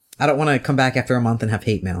I don't want to come back after a month and have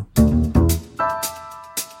hate mail.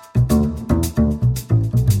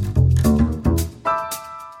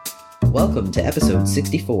 Welcome to episode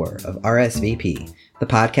 64 of RSVP, the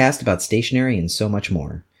podcast about stationery and so much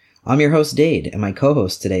more. I'm your host, Dade, and my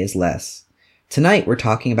co-host today is Les. Tonight, we're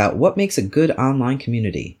talking about what makes a good online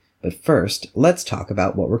community. But first, let's talk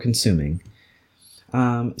about what we're consuming.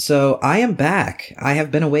 So I am back. I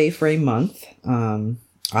have been away for a month.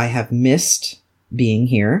 I have missed being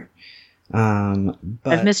here. But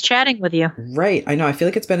I've missed chatting with you. Right. I know. I feel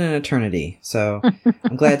like it's been an eternity. So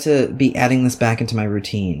I'm glad to be adding this back into my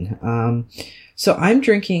routine. So I'm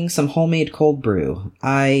drinking some homemade cold brew.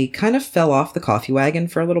 I kind of fell off the coffee wagon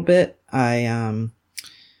for a little bit. I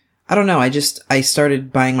don't know. I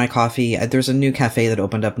started buying my coffee. There's a new cafe that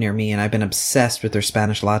opened up near me, and I've been obsessed with their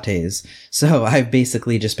Spanish lattes. So I've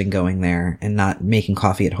basically just been going there and not making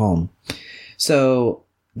coffee at home. So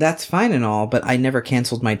that's fine and all, but I never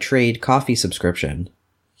canceled my trade coffee subscription.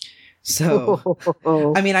 So,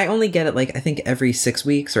 I mean, I only get it I think every 6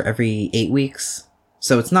 weeks or every 8 weeks.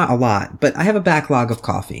 So it's not a lot, but I have a backlog of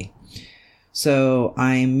coffee. So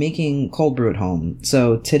I'm making cold brew at home.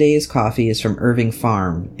 So today's coffee is from Irving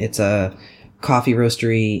Farm. It's a coffee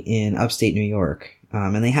roastery in upstate New York.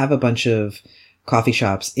 And they have a bunch of coffee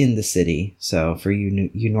shops in the city. So for you New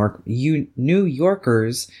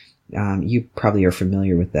Yorkers, you probably are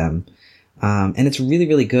familiar with them. And it's really,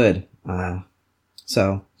 really good. And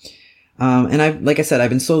like I said, I've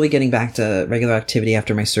been slowly getting back to regular activity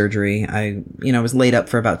after my surgery. I was laid up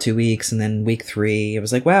for about 2 weeks, and then week 3, I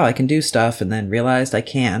was like, wow, I can do stuff, and then realized I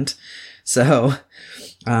can't. So,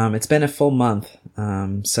 it's been a full month.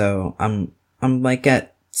 So I'm like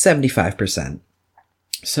at 75%.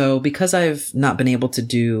 So because I've not been able to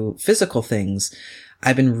do physical things,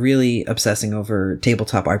 I've been really obsessing over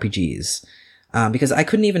tabletop RPGs. Because I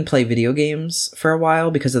couldn't even play video games for a while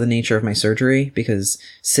because of the nature of my surgery, because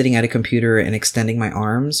sitting at a computer and extending my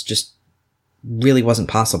arms just really wasn't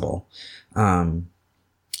possible.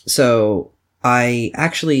 So I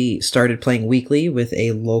actually started playing weekly with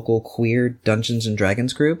a local queer Dungeons and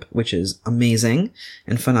Dragons group, which is amazing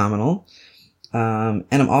and phenomenal. And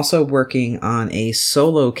I'm also working on a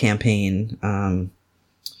solo campaign,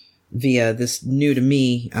 via this new to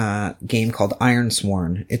me game called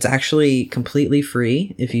Ironsworn. It's actually completely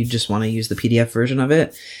free if you just want to use the PDF version of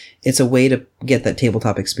it. It's a way to get that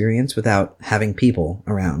tabletop experience without having people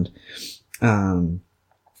around. I'll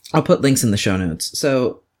put links in the show notes.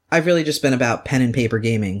 So I've really just been about pen and paper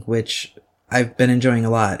gaming, which I've been enjoying a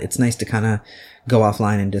lot. It's nice to kind of go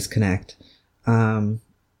offline and disconnect.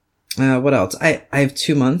 What else? I have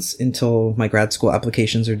 2 months until my grad school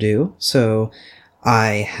applications are due. So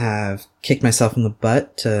I have kicked myself in the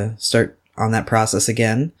butt to start on that process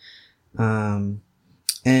again. And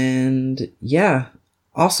yeah,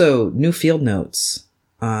 also new field notes.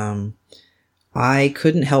 I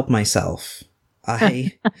couldn't help myself.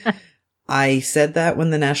 I said that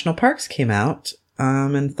when the national parks came out,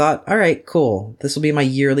 and thought, all right, cool. This will be my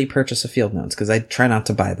yearly purchase of field notes, because I try not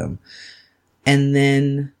to buy them. And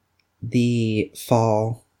then the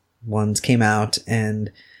fall ones came out,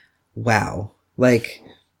 and wow.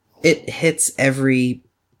 It hits every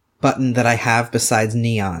button that I have besides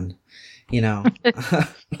neon, I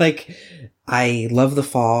love the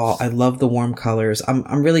fall. I love the warm colors.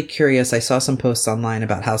 I'm really curious. I saw some posts online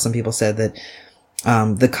about how some people said that,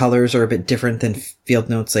 the colors are a bit different than field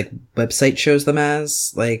notes, website shows them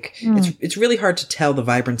as. It's really hard to tell the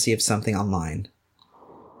vibrancy of something online.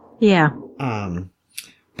 Yeah.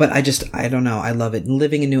 But I don't know. I love it.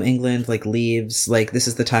 Living in New England, leaves, this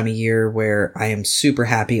is the time of year where I am super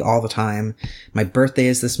happy all the time. My birthday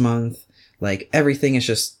is this month. Everything is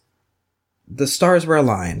just, the stars were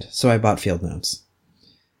aligned. So I bought field notes.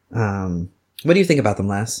 What do you think about them,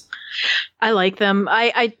 Les? I like them.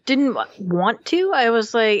 I didn't want to. I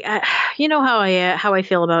was like, you know how I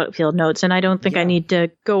feel about field notes, and I don't think I need to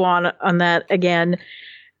go on that again.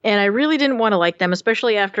 And I really didn't want to like them,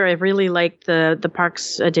 especially after I really liked the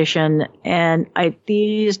Parks edition. And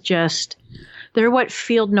they're what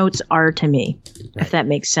field notes are to me, right. If that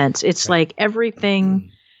makes sense. It's like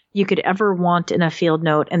everything you could ever want in a field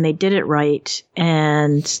note, and they did it right.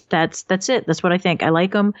 And that's it. That's what I think. I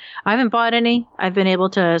like them. I haven't bought any. I've been able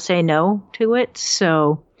to say no to it.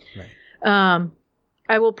 So, right.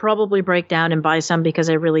 I will probably break down and buy some because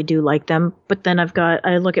I really do like them. But then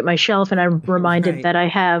I look at my shelf and I'm reminded right. that I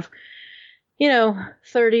have,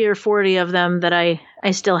 30 or 40 of them that I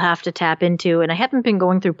still have to tap into. And I haven't been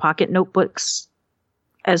going through pocket notebooks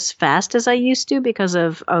as fast as I used to because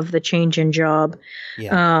of the change in job.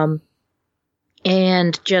 Yeah.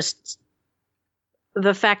 And just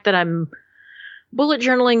the fact that I'm bullet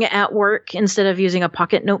journaling at work instead of using a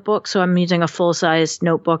pocket notebook. So I'm using a full-size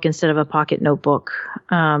notebook instead of a pocket notebook,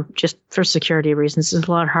 just for security reasons. It's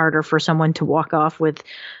a lot harder for someone to walk off with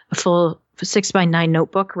a full 6x9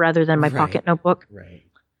 notebook rather than my pocket notebook. Right.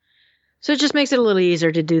 So it just makes it a little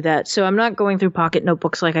easier to do that. So I'm not going through pocket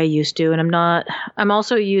notebooks like I used to. And I'm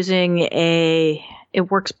also using it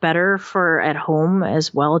works better for at home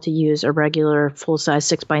as well to use a regular full-size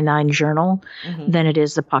 6x9 journal than it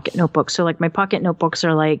is the pocket notebook. So like my pocket notebooks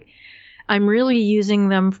are like, I'm really using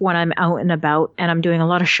them when I'm out and about and I'm doing a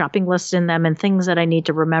lot of shopping lists in them and things that I need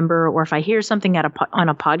to remember. Or if I hear something on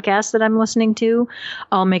a podcast that I'm listening to,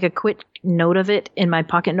 I'll make a quick note of it in my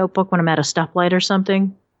pocket notebook when I'm at a stoplight or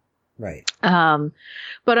something. Right.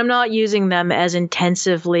 But I'm not using them as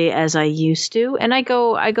intensively as I used to. And I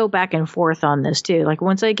go back and forth on this too. Like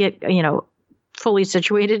once I get, fully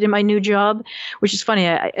situated in my new job, which is funny,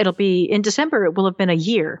 it'll be in December, it will have been a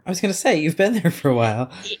year. I was going to say, you've been there for a while.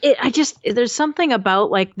 There's something about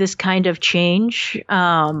like this kind of change,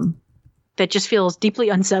 that just feels deeply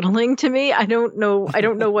unsettling to me. I don't know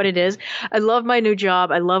what it is. I love my new job.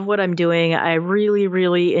 I love what I'm doing. I really,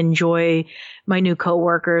 really enjoy my new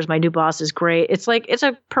coworkers. My new boss is great. It's like, it's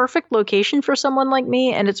a perfect location for someone like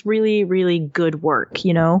me. And it's really, really good work.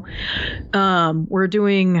 We're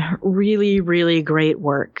doing really, really great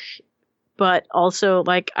work, but also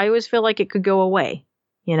like, I always feel like it could go away,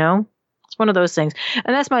 It's one of those things.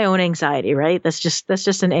 And that's my own anxiety, right? That's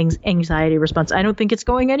just an anxiety response. I don't think it's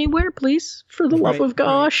going anywhere, please, for the love of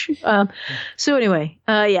gosh. Right. So anyway,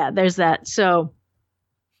 there's that. So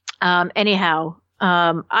anyhow,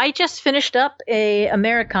 I just finished up a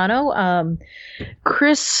Americano.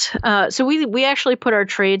 Chris, so we actually put our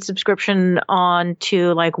trade subscription on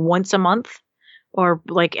to like once a month or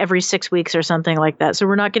like every 6 weeks or something like that. So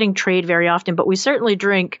we're not getting trade very often, but we certainly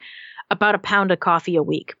drink about a pound of coffee a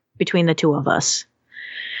week between the two of us.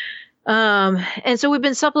 And so we've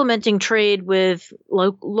been supplementing trade with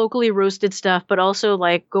locally roasted stuff, but also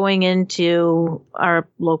like going into our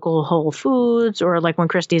local Whole Foods, or like when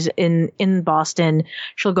Christy's in Boston,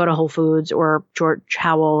 she'll go to Whole Foods or George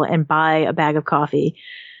Howell and buy a bag of coffee.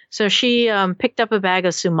 So she picked up a bag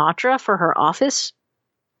of Sumatra for her office.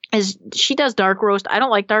 As she does dark roast. I don't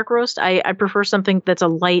like dark roast. I prefer something that's a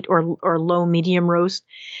light or low medium roast.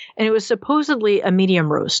 And it was supposedly a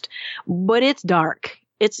medium roast, but it's dark.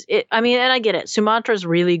 And I get it. Sumatra's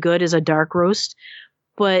really good as a dark roast,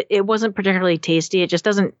 but it wasn't particularly tasty. It just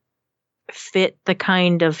doesn't fit the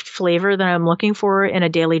kind of flavor that I'm looking for in a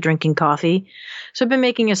daily drinking coffee. So I've been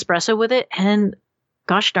making espresso with it, and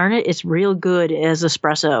gosh darn it, it's real good as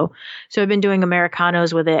espresso. So I've been doing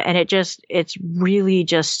Americanos with it, and it's really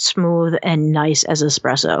just smooth and nice as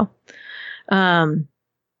espresso.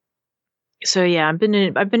 So yeah, I've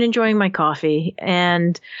been enjoying my coffee,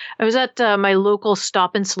 and I was at my local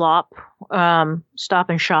Stop and Shop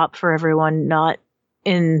for everyone not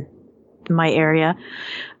in my area,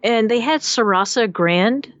 and they had Sarasa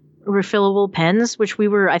Grand refillable pens, which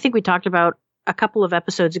I think we talked about a couple of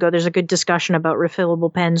episodes ago. There's a good discussion about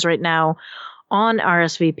refillable pens right now on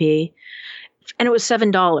RSVP, and it was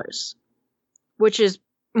 $7, which is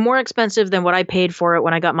more expensive than what I paid for it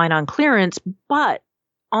when I got mine on clearance, but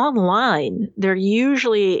online, they're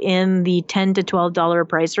usually in the $10 to $12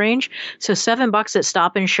 price range. So $7 at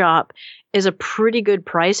Stop and Shop is a pretty good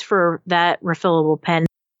price for that refillable pen.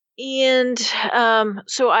 And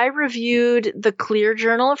so I reviewed the Clear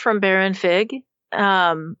Journal from Baron Fig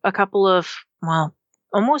a couple of,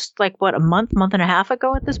 almost like a month and a half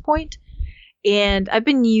ago at this point. And I've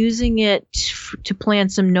been using it to plan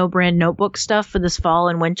some no-brand notebook stuff for this fall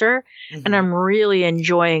and winter. Mm-hmm. And I'm really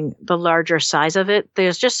enjoying the larger size of it.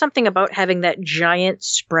 There's just something about having that giant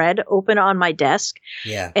spread open on my desk.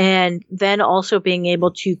 Yeah. And then also being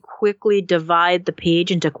able to quickly divide the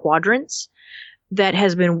page into quadrants that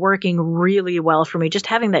has been working really well for me. Just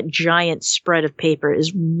having that giant spread of paper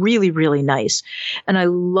is really, really nice. And I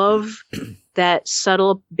love that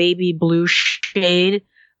subtle baby blue shade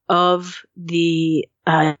of the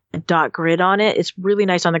dot grid on it. It's really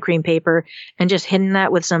nice on the cream paper, and just hitting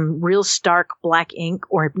that with some real stark black ink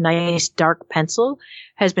or nice dark pencil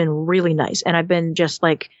has been really nice. And I've been just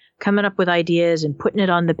like coming up with ideas and putting it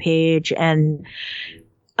on the page, and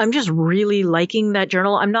I'm just really liking that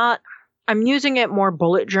journal. I'm using it more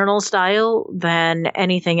bullet journal style than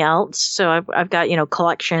anything else. So I've got,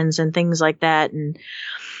 collections and things like that.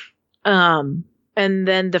 And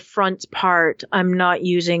then the front part, I'm not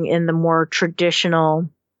using in the more traditional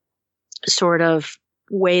sort of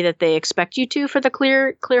way that they expect you to for the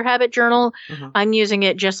clear habit journal. I'm using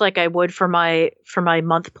it just like I would for my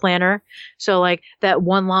month planner. So like that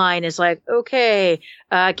one line is like, okay,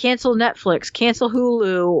 cancel Netflix, cancel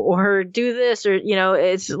Hulu, or do this, or, you know,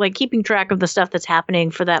 it's like keeping track of the stuff that's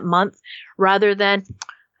happening for that month rather than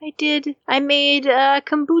I made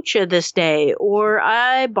kombucha this day, or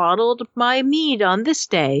I bottled my mead on this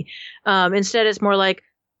day. Instead, it's more like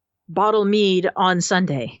bottle mead on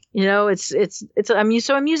Sunday. You know, I'm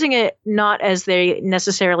using it not as they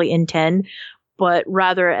necessarily intend, but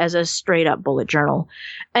rather as a straight up bullet journal.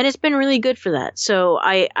 And it's been really good for that. So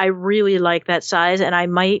I really like that size, and I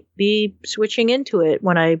might be switching into it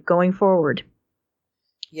when I'm going forward.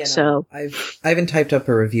 Yeah, no, so I haven't typed up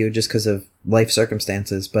a review just because of life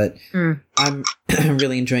circumstances, but I'm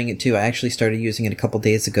really enjoying it too. I actually started using it a couple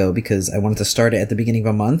days ago because I wanted to start it at the beginning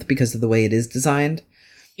of a month because of the way it is designed.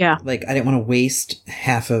 Yeah. Like, I didn't want to waste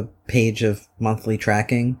half a page of monthly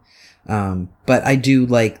tracking. But I do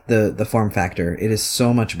like the form factor. It is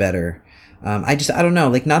so much better. I don't know,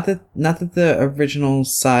 like, not that the original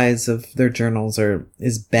size of their journals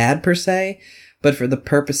is bad per se, but for the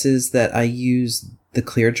purposes that I use the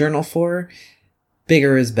Clear journal for,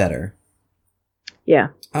 bigger is better. Yeah.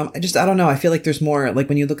 I don't know. I feel like there's more, like,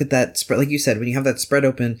 when you look at that spread, like you said, when you have that spread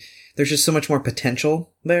open, there's just so much more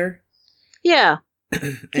potential there. Yeah.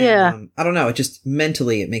 And, yeah. I don't know. It just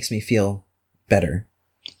mentally, it makes me feel better.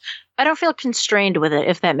 I don't feel constrained with it,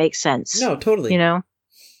 if that makes sense. No, totally. You know,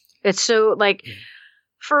 it's so like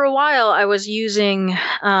for a while I was using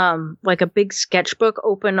like a big sketchbook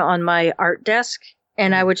open on my art desk.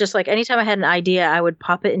 And I would just like, anytime I had an idea, I would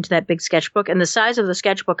pop it into that big sketchbook. And the size of the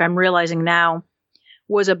sketchbook, I'm realizing now,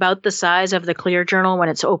 was about the size of the Clear journal when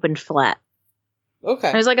it's opened flat. Okay.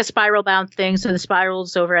 It was like a spiral bound thing. So the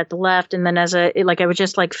spiral's over at the left. And then I would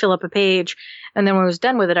just like fill up a page. And then when I was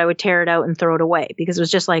done with it, I would tear it out and throw it away because it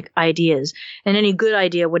was just like ideas. And any good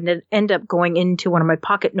idea would end up going into one of my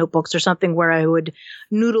pocket notebooks or something where I would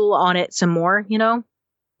noodle on it some more, you know?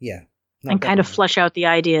 Yeah. And kind of flesh out the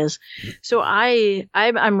ideas. So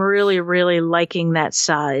I'm really, really liking that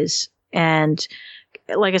size. And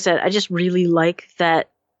like I said, I just really like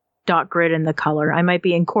that dot grid and the color. I might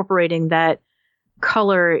be incorporating that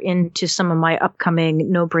color into some of my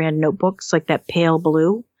upcoming no brand notebooks, like that pale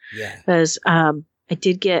blue. Yeah. Because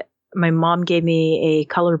my mom gave me a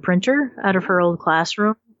color printer out of her old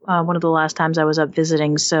classroom. One of the last times I was up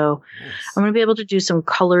visiting. So nice. I'm going to be able to do some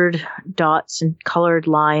colored dots and colored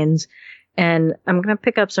lines. And I'm going to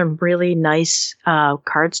pick up some really nice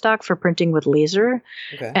cardstock for printing with laser.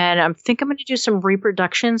 Okay. And I think I'm going to do some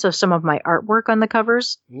reproductions of some of my artwork on the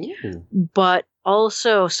covers. Ooh. But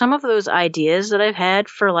also some of those ideas that I've had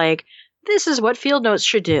for like, this is what field notes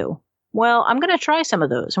should do. Well, I'm going to try some of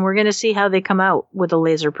those, and we're going to see how they come out with a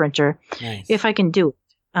laser printer, nice. If I can do it.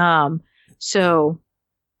 So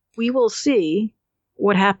we will see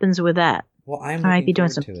what happens with that. Well, I might be doing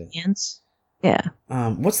some plans. Yeah.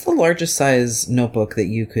 What's the largest size notebook that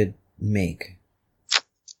you could make?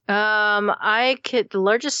 The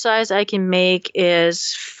largest size I can make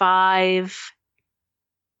is 5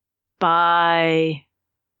 by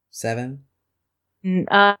 7.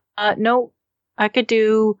 No, I could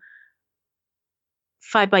do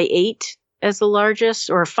 5 by 8 as the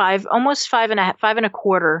largest, or 5, almost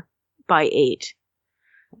 5.25 by 8.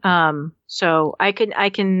 So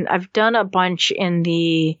I've done a bunch in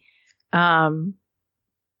the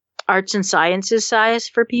arts and sciences size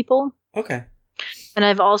for people. Okay. And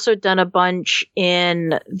I've also done a bunch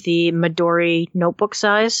in the Midori notebook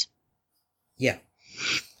size. Yeah.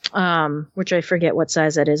 Which I forget what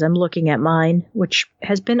size that is. I'm looking at mine, which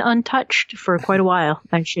has been untouched for quite a while.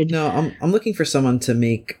 No, I'm looking for someone to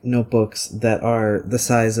make notebooks that are the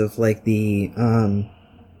size of like the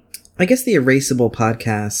I guess the Erasable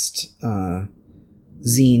podcast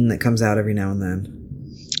zine that comes out every now and then.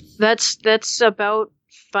 That's about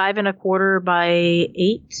 5.25 by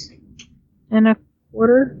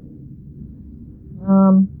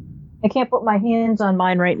 8.25. I can't put my hands on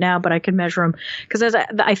mine right now, but I can measure them because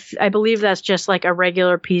I believe that's just like a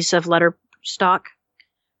regular piece of letter stock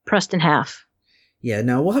pressed in half. Yeah,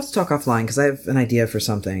 no, we'll have to talk offline because I have an idea for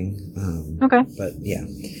something. Okay. But yeah.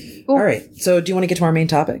 Cool. All right. So do you want to get to our main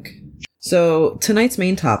topic? So tonight's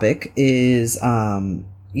main topic is,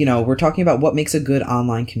 we're talking about what makes a good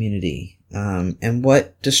online community. And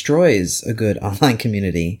what destroys a good online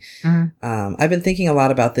community. Mm-hmm. I've been thinking a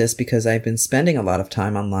lot about this because I've been spending a lot of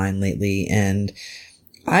time online lately, and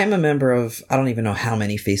I'm a member of, I don't even know how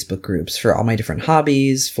many Facebook groups for all my different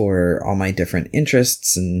hobbies, for all my different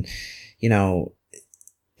interests. And,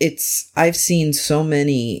 I've seen so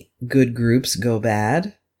many good groups go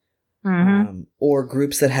bad or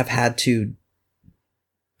groups that have had to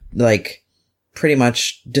like pretty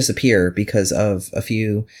much disappear because of a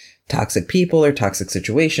few toxic people or toxic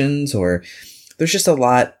situations, or there's just a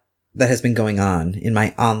lot that has been going on in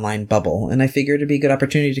my online bubble. And I figured it'd be a good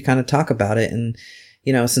opportunity to kind of talk about it. And,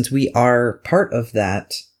 you know, since we are part of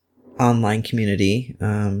that online community,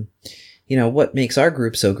 you know, what makes our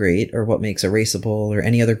group so great, or what makes Erasable or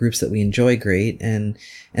any other groups that we enjoy great, and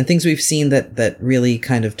things we've seen that really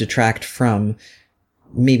kind of detract from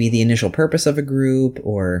maybe the initial purpose of a group,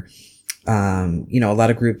 or, you know, a lot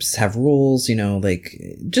of groups have rules, you know, like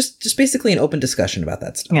just basically an open discussion about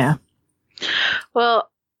that stuff. Yeah. Well,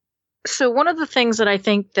 so one of the things that I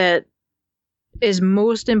think that is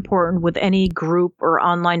most important with any group or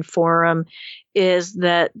online forum is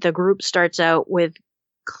that the group starts out with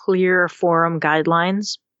clear forum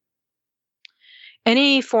guidelines.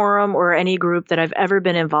 Any forum or any group that I've ever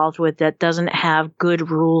been involved with that doesn't have good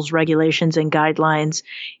rules, regulations, and guidelines,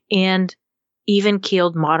 and even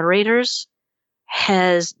keeled moderators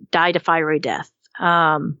has died a fiery death.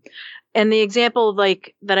 And the example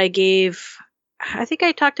like that I gave, I think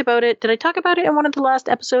I talked about it. Did I talk about it in one of the last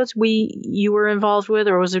episodes you were involved with,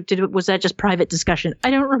 or was that just private discussion?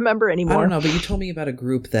 I don't remember anymore. I don't know, but you told me about a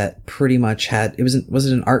group that pretty much had, was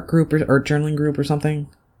it an art group or art journaling group or something?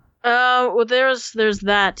 Well, there's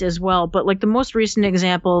that as well. But like the most recent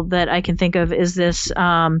example that I can think of is this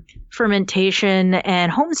fermentation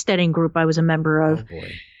and homesteading group I was a member of. Oh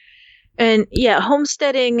boy. And yeah,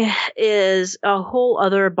 homesteading is a whole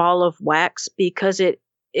other ball of wax because it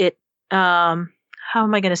how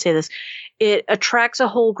am I going to say this? It attracts a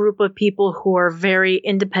whole group of people who are very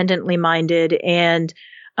independently minded and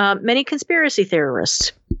many conspiracy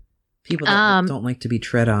theorists. People that don't like to be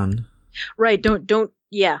tread on. Right.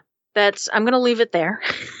 Yeah, I'm going to leave it there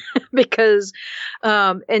because,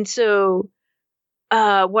 and so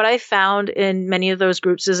what I found in many of those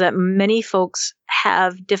groups is that many folks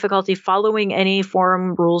have difficulty following any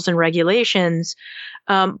forum rules and regulations,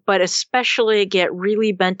 but especially get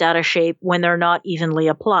really bent out of shape when they're not evenly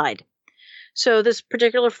applied. So this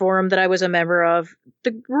particular forum that I was a member of,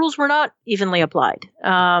 the rules were not evenly applied.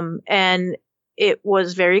 And it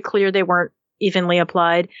was very clear they weren't evenly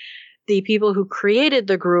applied. The people who created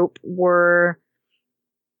the group were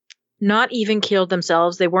not even keeled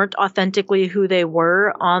themselves. They weren't authentically who they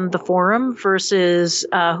were on the forum versus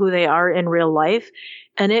who they are in real life.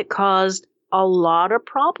 And it caused a lot of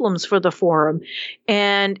problems for the forum.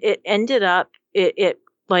 And it ended up, it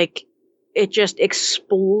just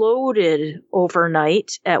exploded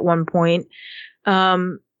overnight at one point.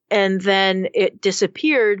 And then it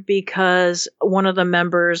disappeared because one of the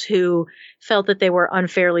members who felt that they were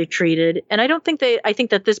unfairly treated, and I think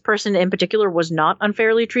that this person in particular was not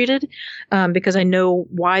unfairly treated, because I know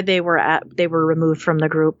why they were removed from the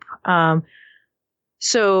group.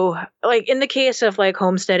 So like in the case of like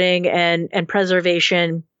homesteading and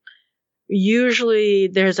preservation, usually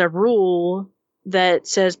there's a rule that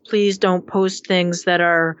says, please don't post things that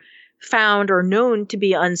are found or known to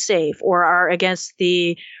be unsafe or are against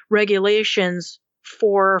the regulations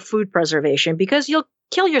for food preservation, because you'll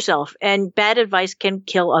kill yourself and bad advice can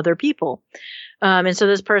kill other people. And so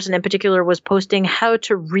this person in particular was posting how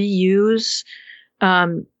to reuse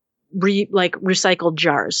recycled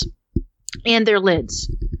jars and their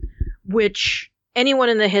lids, which anyone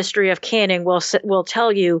in the history of canning will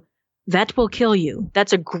tell you that will kill you.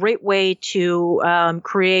 That's a great way to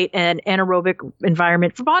create an anaerobic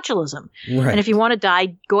environment for botulism. Right. And if you want to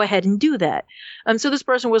die, go ahead and do that. So this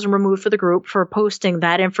person was removed for the group for posting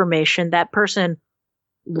that information. That person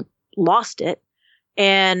lost it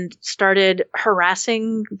and started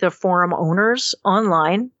harassing the forum owners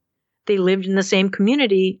online. They lived in the same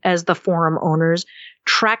community as the forum owners,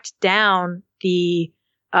 tracked down the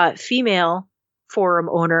female forum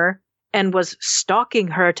owner and was stalking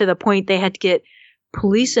her to the point they had to get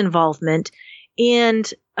police involvement.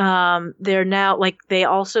 And they're now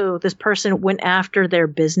this person went after their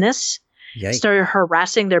business. Yikes. Started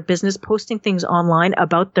harassing their business, posting things online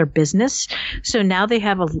about their business. So now they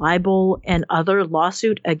have a libel and other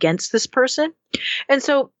lawsuit against this person. And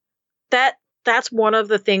so that's one of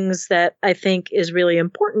the things that I think is really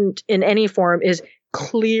important in any forum is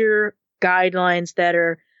clear guidelines that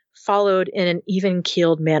are followed in an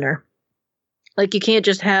even-keeled manner. Like you can't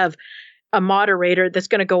just have a moderator that's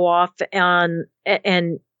going to go off and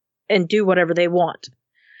do whatever they want.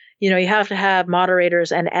 You know, you have to have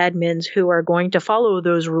moderators and admins who are going to follow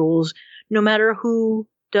those rules no matter who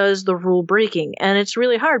does the rule breaking. And it's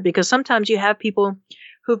really hard because sometimes you have people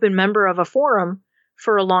who've been member of a forum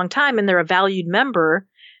for a long time and they're a valued member,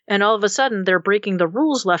 And all of a sudden they're breaking the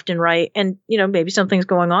rules left and right. And, maybe something's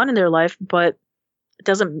going on in their life, but it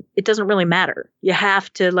doesn't really matter. You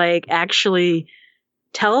have to actually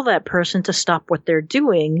tell that person to stop what they're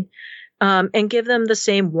doing, and give them the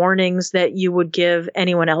same warnings that you would give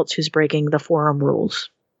anyone else who's breaking the forum rules.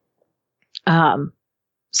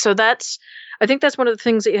 So I think that's one of the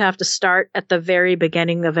things that you have to start at the very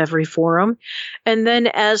beginning of every forum. And then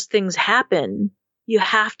as things happen, you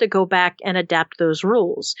have to go back and adapt those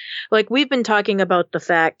rules. We've been talking about the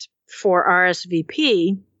fact for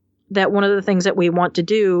RSVP that one of the things that we want to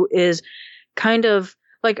do is kind of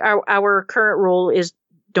our current rule is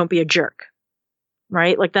don't be a jerk,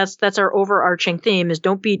 right? That's our overarching theme is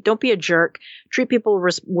don't be a jerk, treat people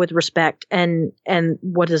with respect. And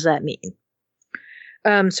what does that mean?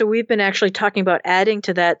 So we've been actually talking about adding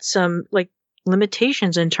to that some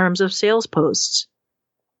limitations in terms of sales posts,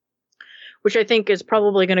 which I think is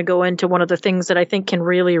probably going to go into one of the things that I think can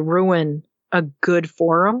really ruin a good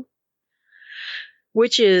forum,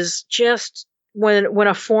 which is just when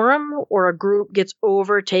a forum or a group gets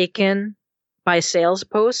overtaken by sales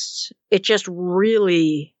posts, it just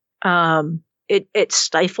really, it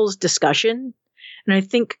stifles discussion. And I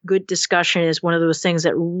think good discussion is one of those things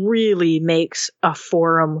that really makes a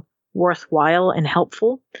forum worthwhile and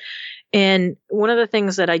helpful. And one of the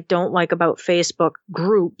things that I don't like about Facebook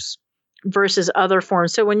groups versus other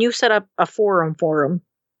forums. So when you set up a forum,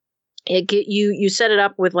 you set it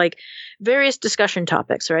up with various discussion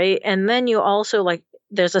topics, right? And then you also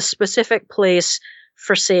there's a specific place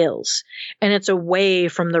for sales, and it's away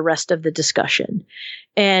from the rest of the discussion.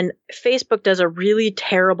 And Facebook does a really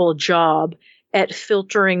terrible job at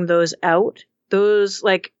filtering those out. Those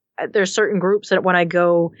there's certain groups that when I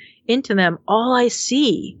go into them, all I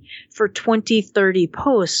see for 20, 30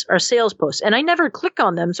 posts are sales posts. And I never click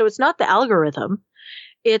on them. So it's not the algorithm.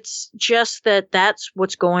 It's just that that's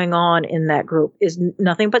what's going on in that group is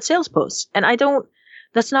nothing but sales posts. And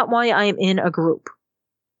that's not why I'm in a group.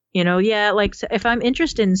 If I'm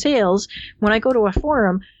interested in sales, when I go to a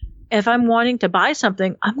forum, if I'm wanting to buy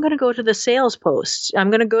something, I'm going to go to the sales posts. I'm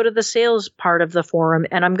going to go to the sales part of the forum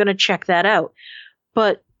and I'm going to check that out.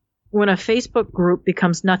 But when a Facebook group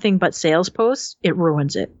becomes nothing but sales posts, it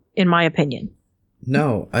ruins it, in my opinion.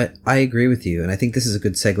 No, I agree with you. And I think this is a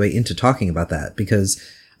good segue into talking about that because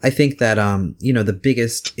I think that, the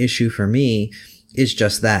biggest issue for me is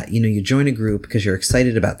just that, you join a group because you're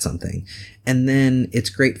excited about something and then it's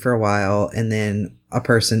great for a while. And then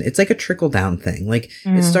it's like a trickle down thing.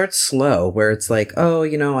 It starts slow where it's oh,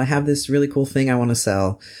 I have this really cool thing I want to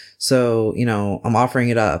sell. So, I'm offering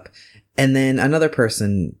it up. And then another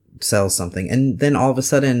person sells something. And then all of a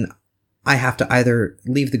sudden I have to either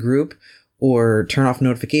leave the group or turn off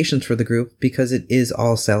notifications for the group because it is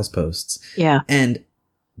all sales posts. Yeah. And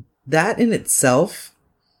that in itself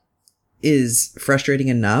is frustrating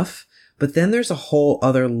enough. But then there's a whole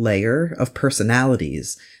other layer of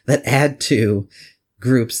personalities that add to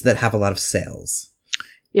groups that have a lot of sales.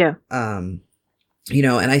 Yeah. And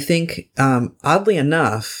I think, oddly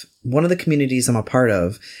enough, one of the communities I'm a part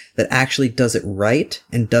of that actually does it right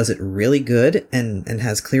and does it really good and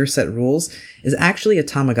has clear set rules is actually a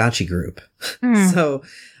Tamagotchi group. So,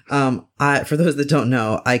 for those that don't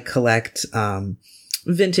know, I collect,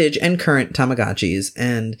 vintage and current Tamagotchis,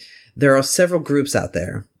 and there are several groups out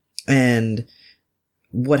there. And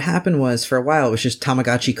what happened was for a while, it was just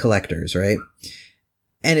Tamagotchi collectors, right?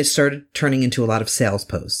 And it started turning into a lot of sales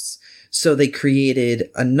posts. So they created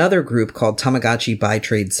another group called Tamagotchi Buy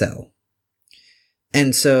Trade Sell.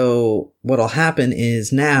 And so what'll happen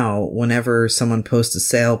is now whenever someone posts a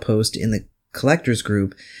sale post in the collectors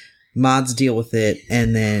group, mods deal with it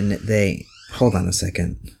and then hold on a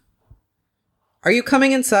second. Are you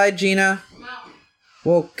coming inside, Gina? No.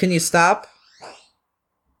 Well, can you stop?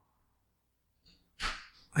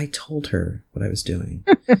 I told her what I was doing.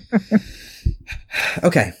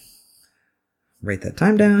 Okay. Write that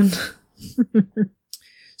time down.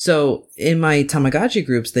 So in my Tamagotchi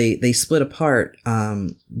groups, they split apart,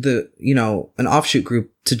 an offshoot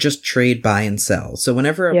group to just trade, buy, and sell. So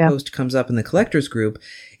whenever a post comes up in the collectors group,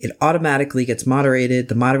 it automatically gets moderated.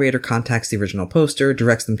 The moderator contacts the original poster,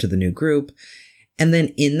 directs them to the new group. And then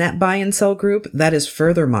in that buy and sell group, that is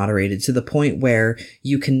further moderated to the point where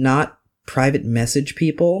you cannot private message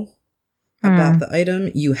people about the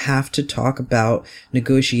item. You have to talk about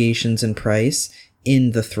negotiations and price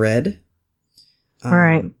in the thread.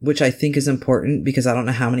 Right. Which I think is important because I don't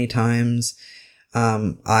know how many times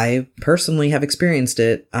I personally have experienced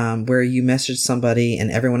it where you message somebody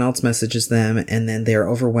and everyone else messages them and then they're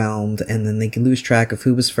overwhelmed and then they can lose track of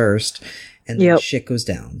who was first and then shit goes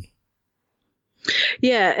down.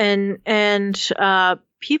 Yeah, and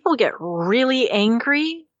people get really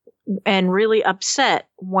angry and really upset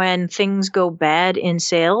when things go bad in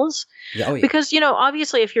sales. Oh, yeah. Because,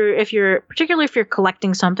 obviously if you're particularly if you're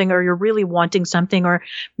collecting something or you're really wanting something, or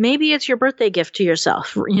maybe it's your birthday gift to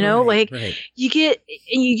yourself, Right. you get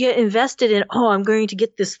invested in, oh, I'm going to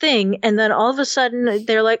get this thing. And then all of a sudden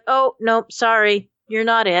they're like, oh, no, sorry, you're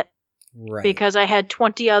not it. Right. Because I had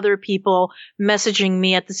 20 other people messaging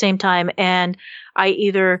me at the same time, and I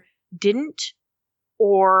either didn't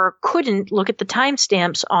or couldn't look at the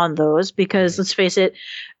timestamps on those, because let's face it,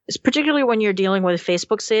 particularly when you're dealing with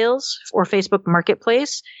Facebook sales or Facebook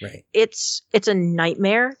Marketplace, right. it's a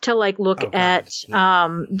nightmare to look at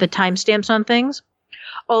the timestamps on things.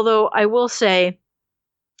 Although I will say,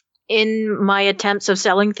 in my attempts of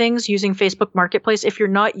selling things using Facebook Marketplace, if you're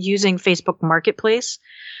not using Facebook Marketplace,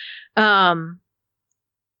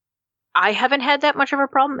 I haven't had that much of a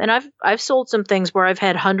problem, and I've sold some things where I've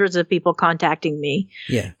had hundreds of people contacting me.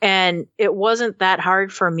 Yeah. And it wasn't that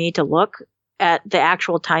hard for me to look at the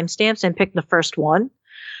actual timestamps and pick the first one.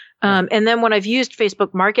 And then when I've used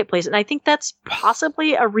Facebook Marketplace, and I think that's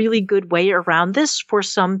possibly a really good way around this for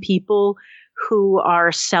some people who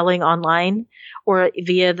are selling online or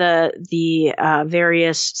via the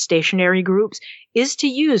various stationary groups, is to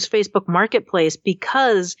use Facebook Marketplace,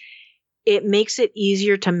 because it makes it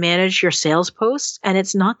easier to manage your sales posts, and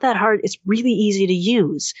it's not that hard. It's really easy to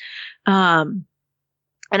use. And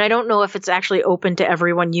I don't know if it's actually open to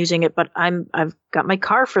everyone using it, but I've got my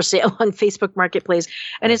car for sale on Facebook Marketplace,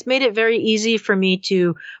 and it's made it very easy for me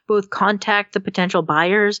to both contact the potential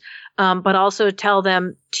buyers, but also tell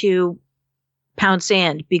them to pound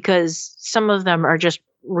sand, because some of them are just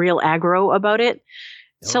real aggro about it.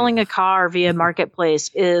 Selling a car via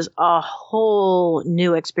Marketplace is a whole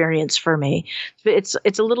new experience for me. It's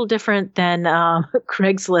a little different than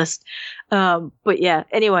Craigslist, but yeah.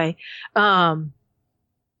 Anyway,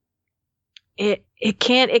 it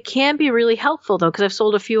can be really helpful though, because I've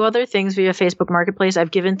sold a few other things via Facebook Marketplace.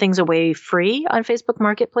 I've given things away free on Facebook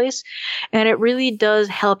Marketplace, and it really does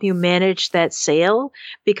help you manage that sale,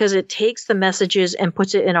 because it takes the messages and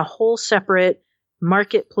puts it in a whole separate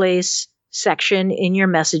marketplace section in your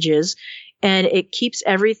messages, and it keeps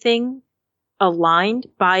everything aligned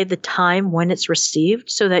by the time when it's received,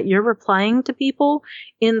 so that you're replying to people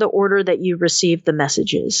in the order that you received the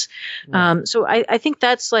messages. Right. So I think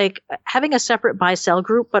that's having a separate buy sell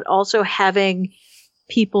group, but also having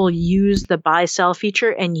people use the buy sell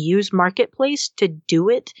feature and use Marketplace to do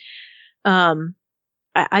it.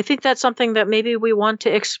 I think that's something that maybe we want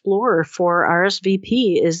to explore for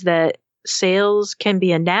RSVP, is that sales can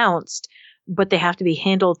be announced, but they have to be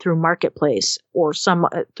handled through Marketplace or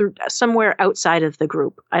through somewhere outside of the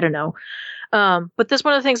group. I don't know. But that's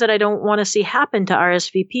one of the things that I don't want to see happen to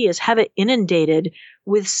RSVP, is have it inundated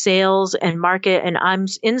with sales and market and I'm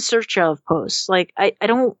in search of posts. I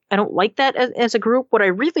don't like that as a group. What I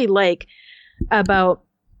really like about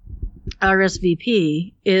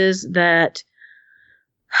RSVP is that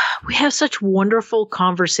we have such wonderful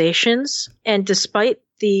conversations, and despite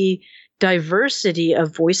the diversity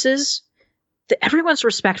of voices, everyone's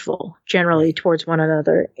respectful generally towards one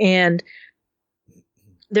another. And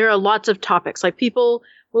there are lots of topics, people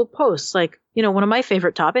will post, one of my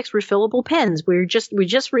favorite topics, refillable pens. We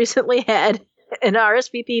just recently had an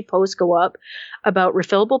RSVP post go up about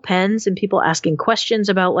refillable pens, and people asking questions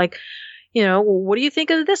about what do you think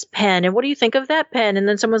of this pen? And what do you think of that pen? And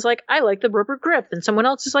then someone's like, I like the rubber grip. And someone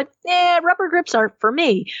else is like, rubber grips aren't for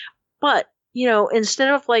me. But instead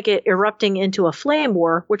of it erupting into a flame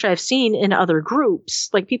war, which I've seen in other groups,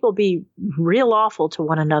 people be real awful to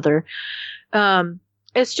one another.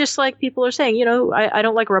 It's just people are saying, I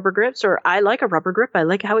don't like rubber grips, or I like a rubber grip. I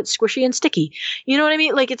like how it's squishy and sticky. You know what I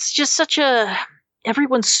mean? It's just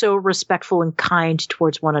everyone's so respectful and kind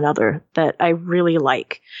towards one another that I really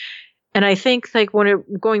like. And I think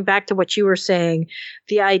going back to what you were saying,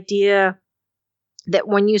 the idea that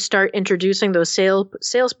when you start introducing those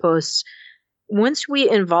sales posts, once we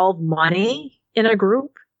involve money in a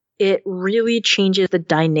group, it really changes the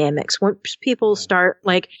dynamics. Once people start,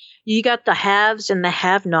 you got the haves and the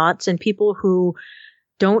have-nots, and people who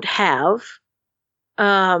don't have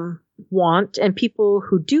want, and people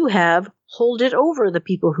who do have hold it over the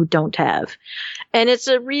people who don't have. And it's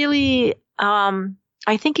a really,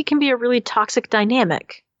 I think it can be a really toxic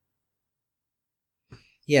dynamic.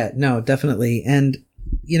 Yeah, no, definitely. And,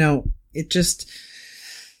 it just,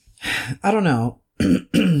 I don't know.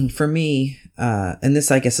 For me, and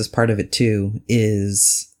this I guess is part of it too,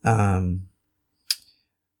 is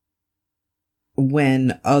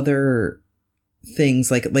when other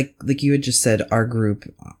things like you had just said, our group,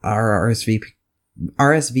 our RSVP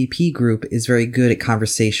RSVP group is very good at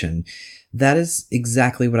conversation. That is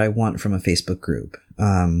exactly what I want from a Facebook group.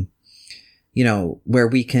 Where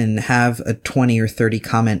we can have a 20 or 30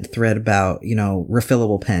 comment thread about,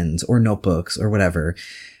 refillable pens or notebooks or whatever.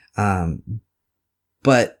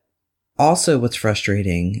 But also what's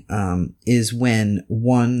frustrating, is when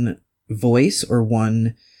one voice or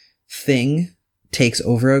one thing takes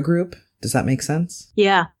over a group. Does that make sense?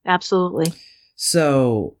 Yeah, absolutely.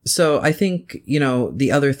 So I think,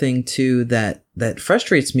 the other thing too that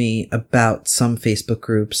frustrates me about some Facebook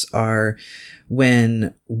groups are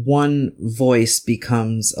when one voice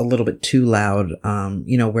becomes a little bit too loud,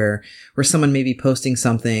 where someone may be posting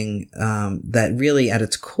something, that really at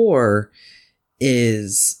its core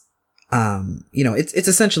is, it's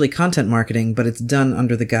essentially content marketing, but it's done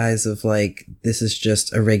under the guise of like, this is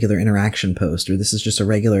just a regular interaction post, or this is just a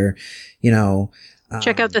regular,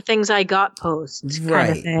 check out the things I got posts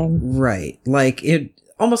kind of thing. Right. Like it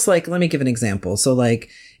almost like, let me give an example. So like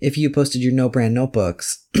if you posted your no brand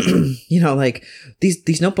notebooks, like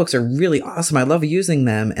these notebooks are really awesome. I love using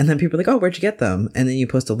them. And then people are like, oh, where'd you get them? And then you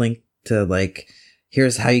post a link to like,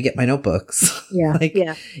 here's how you get my notebooks. Yeah.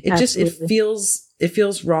 It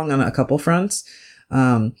feels wrong on a couple fronts.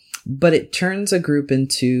 But it turns a group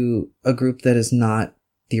into a group that is not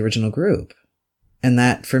the original group. And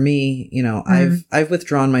that for me, I've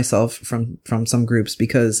withdrawn myself from some groups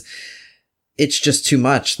because it's just too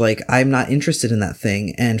much. Like I'm not interested in that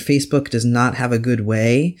thing. And Facebook does not have a good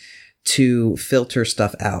way to filter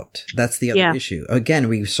stuff out. That's the other issue. Again,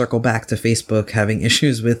 we circle back to Facebook having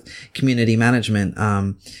issues with community management.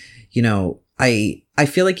 I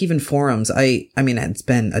feel like even forums, I mean, it's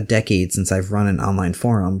been a decade since I've run an online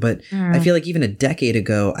forum, but I feel like even a decade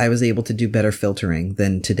ago, I was able to do better filtering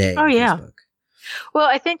than today. Oh, yeah. Facebook. Well,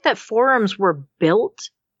 I think that forums were built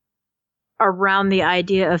around the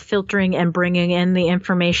idea of filtering and bringing in the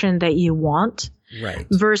information that you want. Right.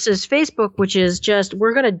 Versus Facebook, which is just,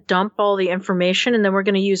 we're going to dump all the information and then we're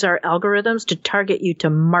going to use our algorithms to target you to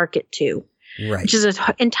market to. Right. Which is an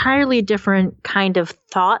entirely different kind of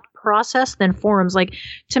thought process than forums. Like,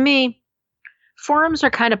 to me, forums are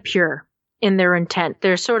kind of pure in their intent.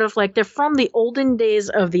 They're sort of like, they're from the olden days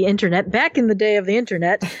of the internet, back in the day of the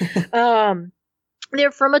internet. They're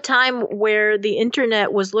from a time where the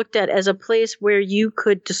internet was looked at as a place where you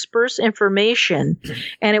could disperse information,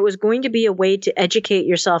 and it was going to be a way to educate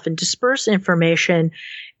yourself and disperse information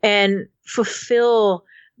and fulfill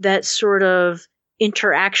that sort of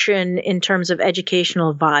interaction in terms of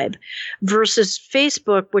educational vibe, versus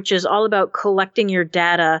Facebook, which is all about collecting your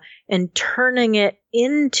data and turning it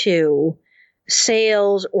into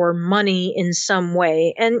sales or money in some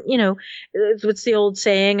way. And, what's the old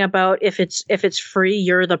saying about if it's free,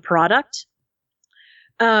 you're the product.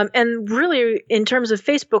 And really, in terms of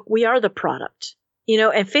Facebook, we are the product,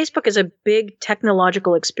 and Facebook is a big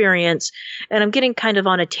technological experience. And I'm getting kind of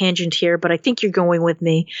on a tangent here, but I think you're going with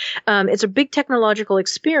me. It's a big technological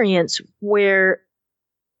experience where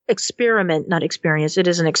not experience. It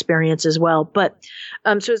is an experience as well. But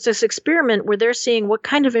so it's this experiment where they're seeing what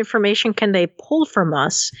kind of information can they pull from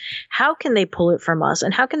us? How can they pull it from us?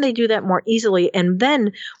 And how can they do that more easily? And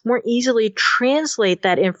then more easily translate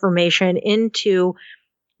that information into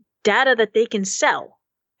data that they can sell.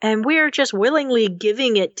 And we're just willingly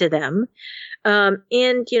giving it to them.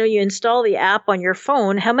 And, you install the app on your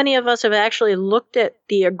phone. How many of us have actually looked at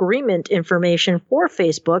the agreement information for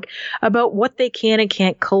Facebook about what they can and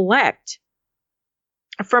can't collect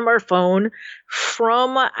from our phone,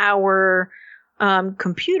 from our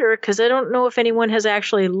computer? Because I don't know if anyone has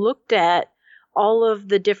actually looked at all of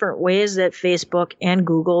the different ways that Facebook and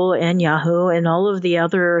Google and Yahoo and all of the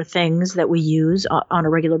other things that we use on a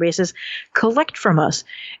regular basis collect from us.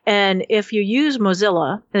 And if you use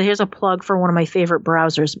Mozilla, and here's a plug for one of my favorite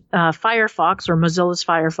browsers, Firefox, or Mozilla's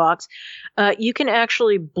Firefox, you can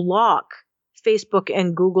actually block Facebook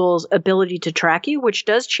and Google's ability to track you, which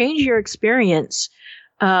does change your experience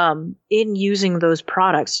in using those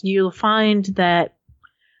products. You'll find that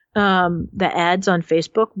the ads on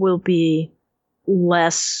Facebook will be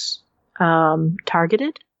less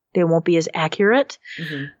targeted. They won't be as accurate.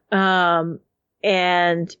 Mm-hmm.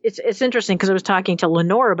 And it's interesting because I was talking to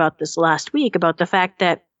Lenore about this last week, about the fact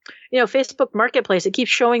that, Facebook Marketplace, it keeps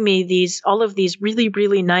showing me all of these really,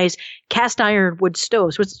 really nice cast iron wood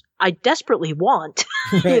stoves, which I desperately want.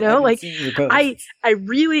 I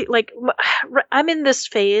really I'm in this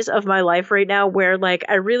phase of my life right now where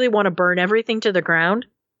I really want to burn everything to the ground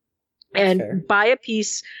and buy a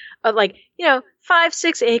piece of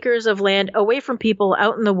 5-6 acres of land away from people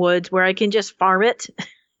out in the woods where I can just farm it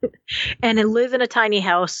and I live in a tiny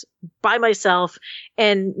house by myself,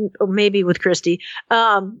 and maybe with Christy.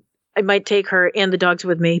 I might take her and the dogs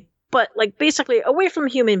with me, but like basically away from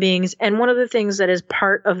human beings. And one of the things that is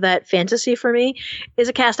part of that fantasy for me is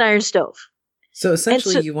a cast iron stove. So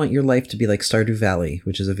essentially, you want your life to be like Stardew Valley,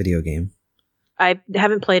 which is a video game. I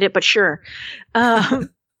haven't played it, but sure.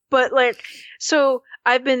 But like, so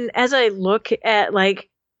I've been, as I look at like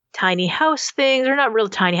tiny house things, or not real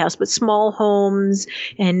tiny house, but small homes,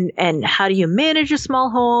 and how do you manage a small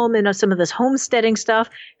home, and some of this homesteading stuff,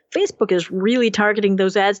 Facebook is really targeting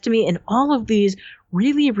those ads to me, and all of these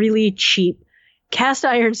really, really cheap cast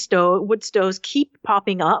iron wood stoves keep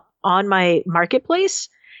popping up on my marketplace,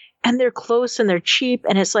 and they're close and they're cheap,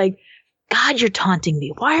 and it's like, God, you're taunting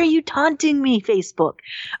me. Why are you taunting me, Facebook?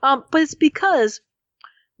 But it's because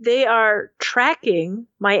they are tracking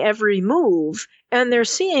my every move, and they're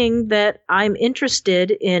seeing that I'm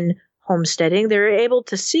interested in homesteading. They're able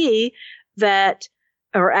to see that,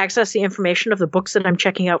 or access the information of the books that I'm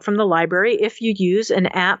checking out from the library. If you use an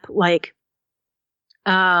app like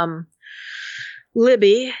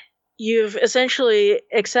Libby, you've essentially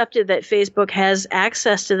accepted that Facebook has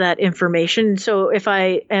access to that information. So if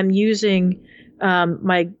I am using a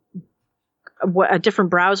different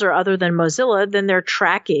browser other than Mozilla, then they're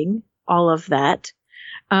tracking all of that.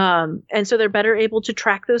 And so they're better able to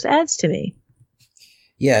track those ads to me.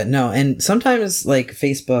 Yeah, no. And sometimes like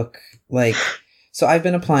Facebook, like, so I've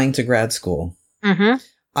been applying to grad school. Mm-hmm.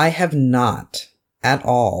 I have not at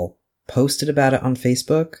all posted about it on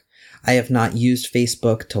Facebook. I have not used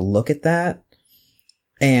Facebook to look at that.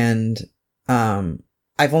 And,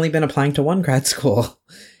 I've only been applying to one grad school.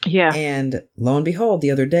 Yeah. And lo and behold,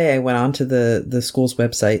 the other day I went onto the school's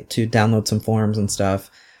website to download some forms and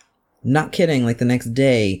stuff. Not kidding. Like the next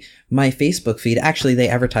day, my Facebook feed, actually they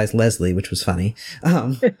advertised Leslie, which was funny.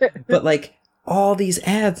 But like all these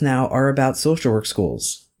ads now are about social work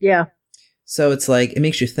schools. Yeah. So it's like, it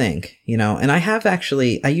makes you think, you know, and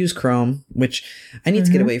I use Chrome, which I need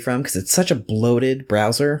to get away from because it's such a bloated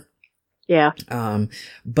browser. Yeah.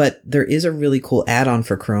 But there is a really cool add-on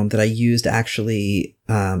for Chrome that I used actually,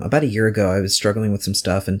 about a year ago. I was struggling with some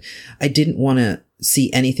stuff and I didn't want to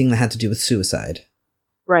see anything that had to do with suicide.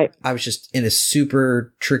 Right. I was just in a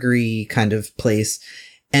super triggery kind of place,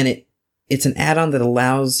 and it's an add-on that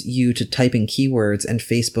allows you to type in keywords and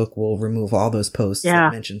Facebook will remove all those posts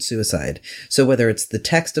that mention suicide. So whether it's the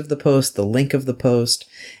text of the post, the link of the post,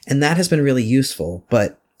 and that has been really useful,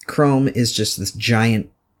 but Chrome is just this giant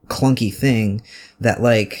clunky thing that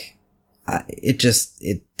like,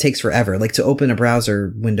 it takes forever. Like to open a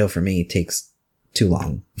browser window for me takes too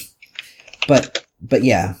long. But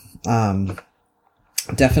yeah,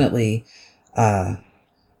 definitely,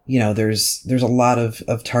 you know, there's a lot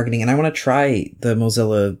of targeting, and I want to try the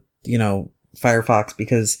Mozilla, you know, Firefox,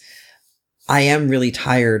 because I am really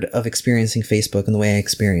tired of experiencing Facebook in the way I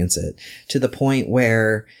experience it, to the point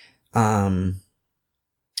where, I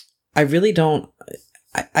really don't,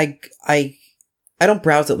 I don't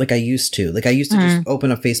browse it like I used to. Like I used to just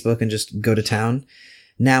open up Facebook and just go to town.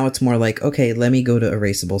 Now it's more like, okay, let me go to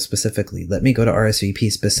Erasable specifically. Let me go to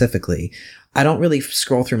RSVP specifically. I don't really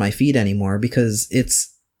scroll through my feed anymore because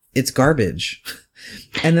it's garbage.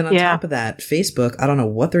 And then on top of that, Facebook, I don't know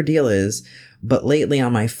what their deal is, but lately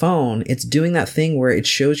on my phone, it's doing that thing where it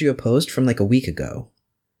shows you a post from like a week ago.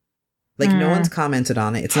 Like no one's commented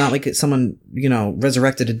on it. It's not like someone, you know,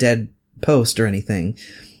 resurrected a dead post or anything.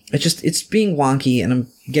 It's being wonky, and I'm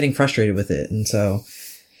getting frustrated with it. And so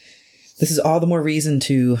this is all the more reason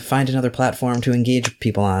to find another platform to engage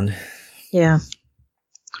people on. Yeah.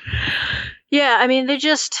 Yeah. I mean,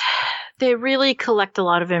 they really collect a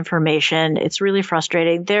lot of information. It's really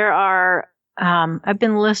frustrating. There are, I've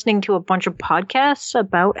been listening to a bunch of podcasts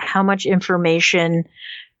about how much information,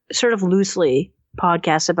 sort of loosely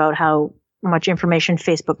podcasts about how much information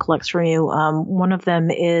Facebook collects from you. One of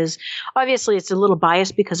them is, obviously it's a little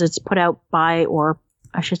biased because it's put out by, or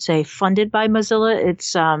I should say funded by Mozilla.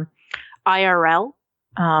 It's IRL.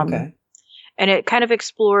 Okay. And it kind of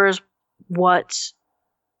explores what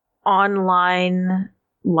online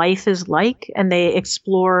life is like, and they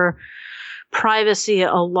explore privacy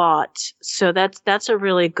a lot. So that's a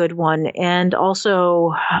really good one. And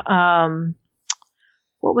also,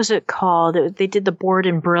 what was it called? They did the Bored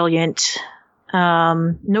and Brilliant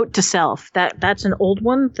Note to Self. That's an old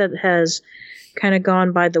one that has kind of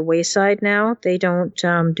gone by the wayside now. They don't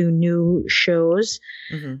do new shows.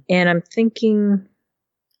 Mm-hmm. And I'm thinking,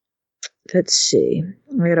 let's see.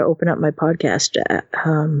 I got to open up my podcast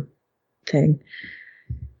thing.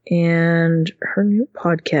 And her new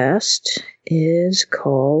podcast is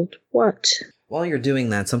called what? While you're doing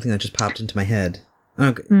that, something that just popped into my head.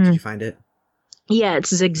 Okay. Did you find it? Yeah,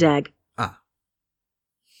 it's Zigzag.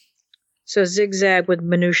 So Zigzag with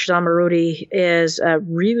Manoush Zomorodi is a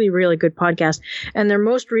really, really good podcast. And their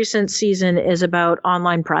most recent season is about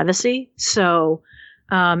online privacy. So,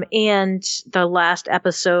 and the last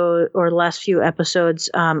episode or last few episodes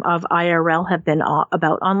of IRL have been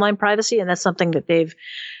about online privacy. And that's something that they've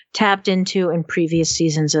tapped into in previous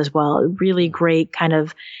seasons as well. Really great kind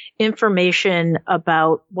of information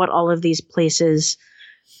about what all of these places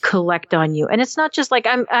collect on you. And it's not just like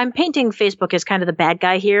I'm painting Facebook as kind of the bad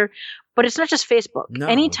guy here, but it's not just Facebook. No.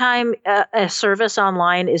 Anytime a service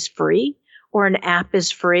online is free or an app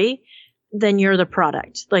is free, then you're the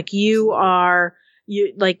product. Like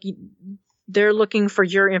they're looking for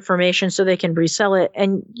your information so they can resell it,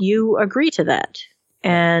 and you agree to that,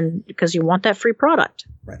 and because you want that free product.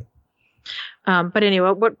 Right. But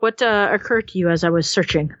anyway, what occurred to you as I was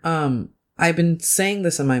searching? I've been saying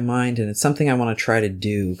this in my mind, and it's something I want to try to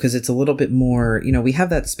do because it's a little bit more, we have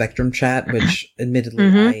that Spectrum chat, which admittedly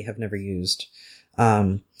I have never used.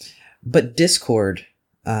 But Discord,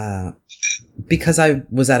 because I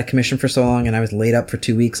was out of commission for so long and I was laid up for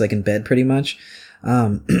 2 weeks, like in bed pretty much.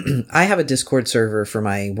 I have a Discord server for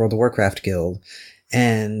my World of Warcraft guild,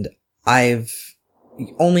 and I've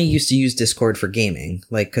only used to use Discord for gaming,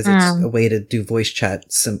 like, cause it's a way to do voice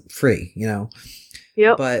chat free,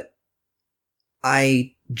 Yep. But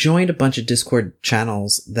I joined a bunch of Discord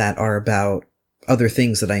channels that are about other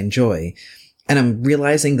things that I enjoy. And I'm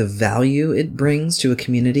realizing the value it brings to a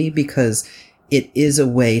community because it is a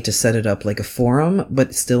way to set it up like a forum,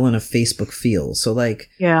 but still in a Facebook feel. So like,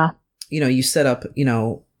 you set up,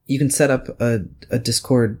 you can set up a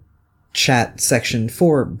Discord chat section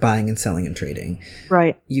for buying and selling and trading.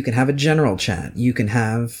 Right. You can have a general chat. You can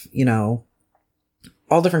have,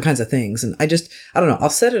 all different kinds of things. And I don't know, I'll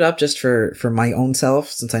set it up just for my own self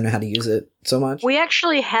since I know how to use it so much. We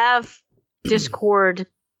actually have Discord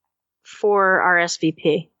for our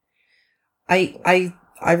SVP. I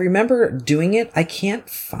remember doing it. I can't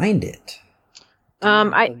find it.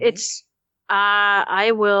 I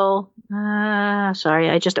will, sorry,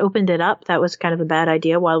 I just opened it up. That was kind of a bad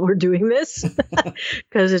idea while we're doing this.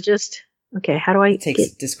 Cause okay, how do I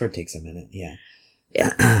Discord takes a minute. Yeah.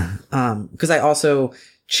 Yeah. Cause I also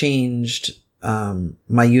changed, my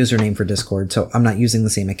username for Discord. So I'm not using the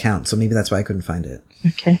same account. So maybe that's why I couldn't find it.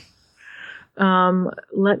 Okay.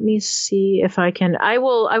 Let me see if I can, I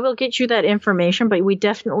will get you that information, but we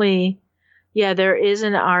definitely, there is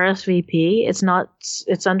an RSVP. It's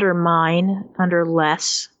under mine, under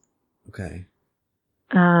less. Okay.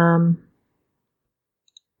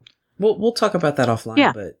 We'll talk about that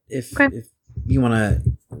offline, but if you want to,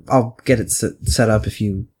 I'll get it set up if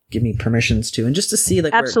you give me permissions to, and just to see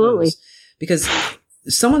like absolutely where it goes. Because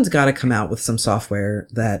someone's got to come out with some software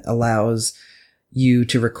that allows you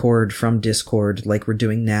to record from Discord like we're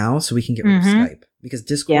doing now, so we can get rid of Skype, because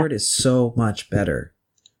Discord is so much better.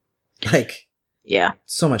 Like,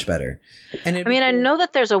 so much better. And I know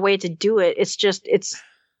that there's a way to do it. It's just, it's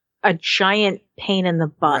a giant pain in the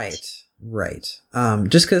butt. Right.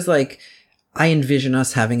 Just because like I envision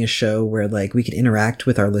us having a show where like we could interact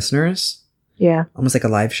with our listeners. Yeah. Almost like a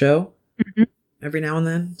live show every now and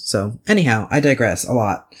then. So anyhow, I digress a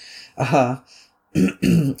lot.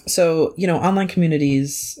 So, online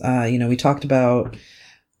communities, we talked about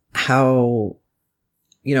how,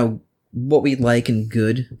 what we like in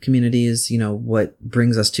good communities, what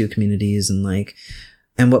brings us to communities and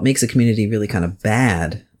what makes a community really kind of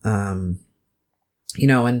bad. And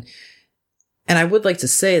I would like to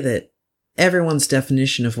say that everyone's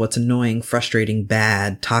definition of what's annoying, frustrating,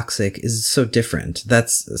 bad, toxic is so different.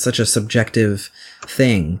 That's such a subjective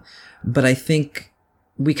thing. But I think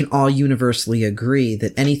we can all universally agree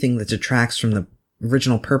that anything that detracts from the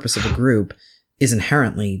original purpose of a group is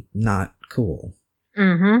inherently not cool.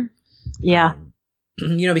 Mm-hmm. Yeah.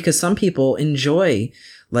 Because some people enjoy,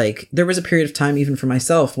 like, there was a period of time, even for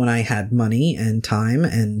myself, when I had money and time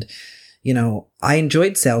and, I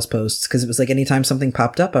enjoyed sales posts because it was like anytime something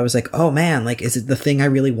popped up, I was like, oh man, like, is it the thing I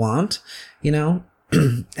really want?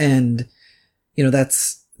 And,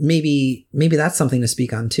 that's maybe that's something to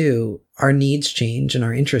speak on too. Our needs change and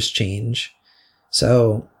our interests change.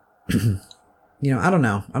 So, I don't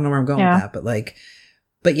know where I'm going with that,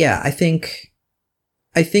 but yeah, I think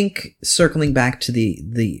circling back to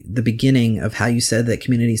the beginning of how you said that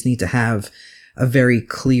communities need to have a very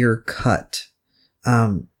clear cut,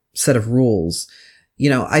 set of rules.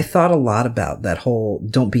 I thought a lot about that whole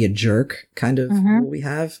don't be a jerk kind of rule we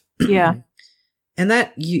have. Yeah. And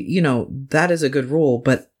that, that is a good rule,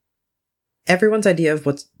 but everyone's idea of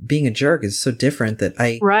what's being a jerk is so different that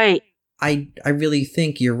I really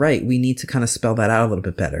think you're right. We need to kind of spell that out a little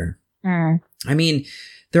bit better. I mean,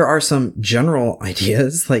 there are some general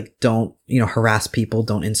ideas like don't, harass people,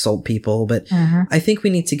 don't insult people. But I think we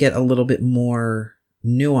need to get a little bit more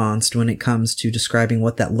nuanced when it comes to describing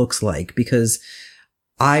what that looks like, because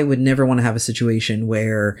I would never want to have a situation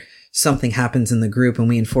where something happens in the group and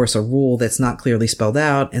we enforce a rule that's not clearly spelled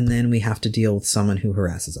out, and then we have to deal with someone who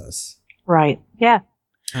harasses us. Right. Yeah.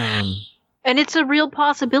 And it's a real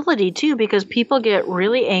possibility too, because people get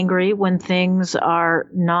really angry when things are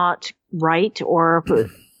not right or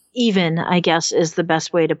even, I guess, is the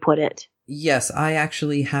best way to put it. Yes, I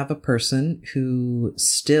actually have a person who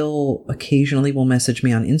still occasionally will message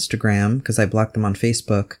me on Instagram because I blocked them on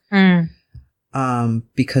Facebook.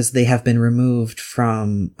 Because they have been removed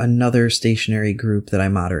from another stationary group that I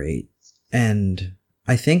moderate. And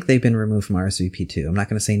I think they've been removed from RSVP too. I'm not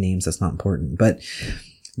going to say names. That's not important. But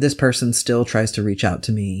this person still tries to reach out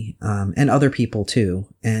to me, and other people too.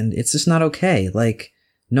 And it's just not okay. Like,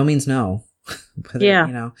 no means no.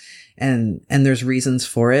 Whether, and there's reasons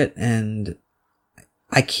for it. And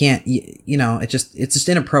I can't, it's just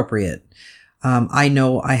inappropriate. I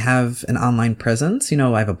know I have an online presence.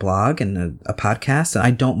 I have a blog and a podcast, and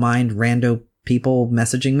I don't mind rando people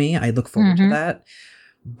messaging me. I look forward to that.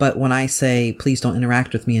 But when I say, please don't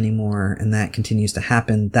interact with me anymore, and that continues to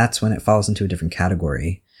happen, that's when it falls into a different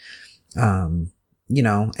category. And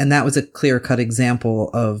that was a clear-cut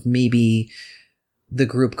example of maybe the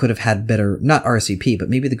group could have had better, not RSVP, but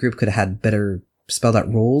maybe the group could have had better spelled out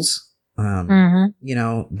rules.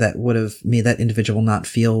 That would have made that individual not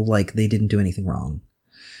feel like they didn't do anything wrong.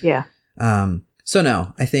 Yeah. So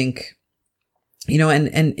no, I think,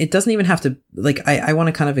 and it doesn't even have to, like, I want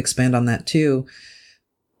to kind of expand on that too.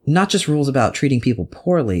 Not just rules about treating people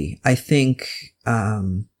poorly. I think,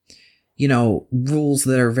 rules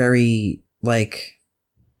that are very, like,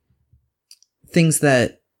 things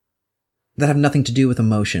that have nothing to do with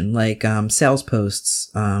emotion, like, sales posts,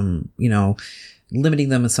 limiting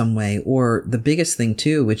them in some way. Or the biggest thing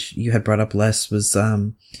too, which you had brought up, Les, was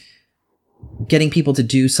getting people to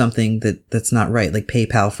do something that's not right, like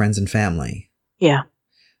PayPal friends and family. Yeah.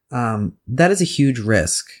 That is a huge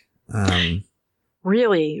risk.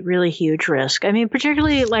 Really, really huge risk. I mean,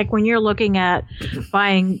 particularly like when you're looking at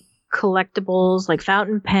buying collectibles like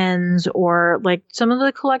fountain pens or like some of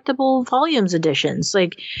the collectible volumes editions.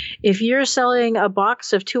 Like if you're selling a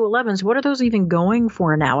box of 211s, what are those even going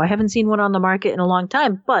for now? I haven't seen one on the market in a long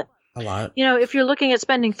time, but a lot. If you're looking at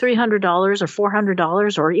spending $300 or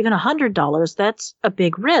 $400 or even $100, that's a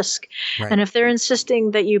big risk. Right. And if they're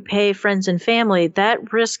insisting that you pay friends and family,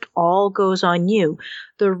 that risk all goes on you.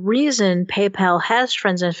 The reason PayPal has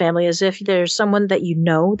friends and family is if there's someone that you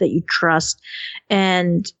know, that you trust,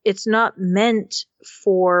 and it's not meant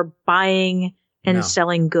for buying and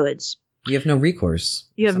selling goods. You have no recourse.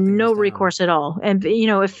 You have no recourse at all. And,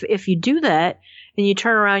 if you do that, and you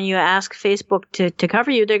turn around and you ask Facebook to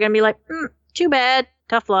cover you, they're going to be like, too bad,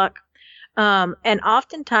 tough luck. And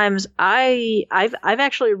oftentimes I've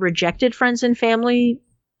actually rejected friends and family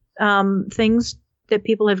things that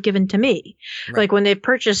people have given to me. Right. Like when they've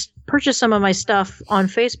purchased some of my stuff on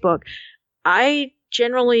Facebook, I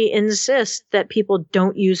generally insist that people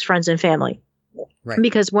don't use friends and family. Right.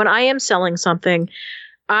 Because when I am selling something,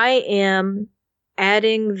 I am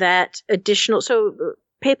adding that additional. So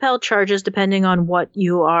PayPal charges, depending on what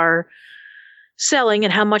you are selling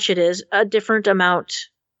and how much it is, a different amount.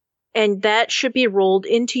 And that should be rolled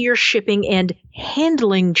into your shipping and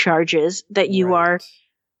handling charges that you are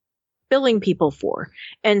billing people for.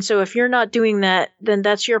 And so if you're not doing that, then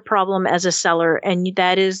that's your problem as a seller. And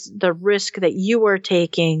that is the risk that you are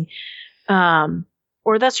taking.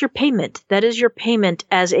 Or that's your payment. That is your payment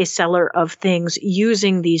as a seller of things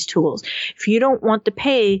using these tools. If you don't want to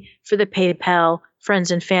pay for the PayPal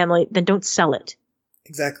friends and family, then don't sell it.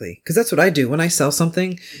 Exactly. Because that's what I do. When I sell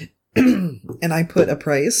something and I put a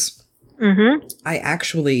price, I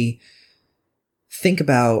actually think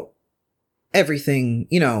about everything,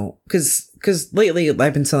 because lately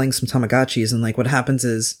I've been selling some Tamagotchis, and like what happens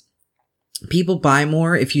is people buy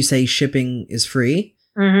more if you say shipping is free.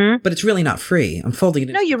 But it's really not free. I'm folding it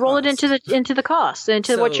into you roll it into the cost,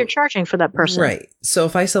 into what you're charging for that person. Right. So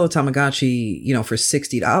if I sell a Tamagotchi, for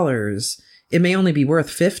 $60, it may only be worth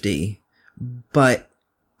 $50, but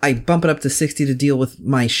I bump it up to $60 to deal with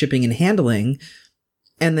my shipping and handling.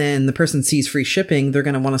 And then the person sees free shipping, they're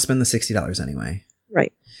going to want to spend the $60 anyway.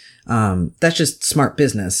 Right. That's just smart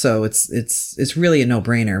business. So it's really a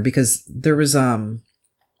no-brainer, because there was,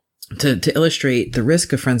 to illustrate the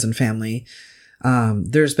risk of friends and family,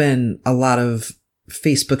 there's been a lot of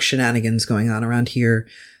Facebook shenanigans going on around here.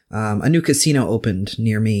 a new casino opened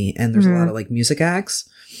near me, and there's a lot of like music acts.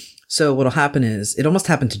 So what'll happen is, it almost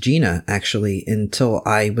happened to Gina actually, until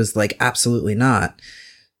I was like, absolutely not.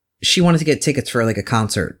 She wanted to get tickets for like a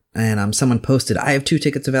concert, and someone posted, I have 2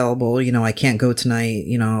 tickets available. I can't go tonight,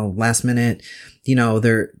 last minute,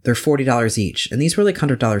 they're $40 each. And these were like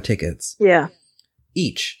 $100 tickets. Yeah.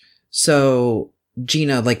 Each. So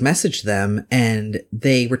Gina like messaged them, and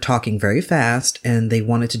they were talking very fast, and they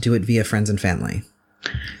wanted to do it via friends and family.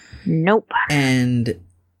 Nope. And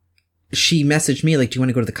she messaged me like, do you want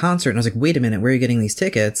to go to the concert? And I was like, wait a minute, where are you getting these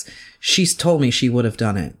tickets? She's told me she would have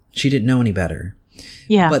done it. She didn't know any better.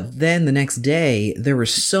 Yeah. But then the next day, there were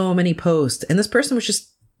so many posts, and this person was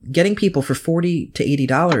just getting people for $40 to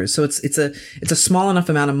 $80. So it's a small enough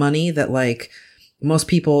amount of money that like most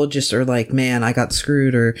people just are like, man, I got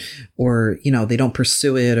screwed, or they don't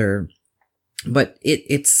pursue it, but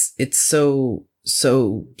it's so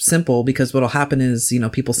simple, because what'll happen is,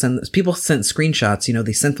 people sent screenshots,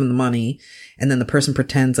 they sent them the money, and then the person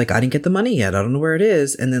pretends like, I didn't get the money yet, I don't know where it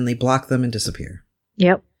is, and then they block them and disappear.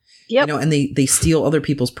 Yep. And they steal other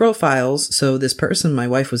people's profiles. So this person my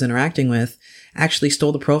wife was interacting with actually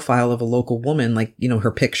stole the profile of a local woman, like,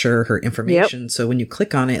 her picture, her information. Yep. So when you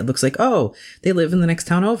click on it, it looks like, oh, they live in the next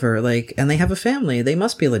town over, like, and they have a family. They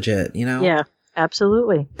must be legit, Yeah,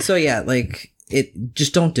 absolutely. So yeah, like,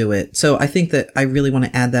 just don't do it. So I think that I really want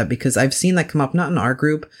to add that, because I've seen that come up, not in our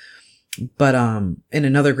group, but in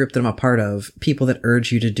another group that I'm a part of, people that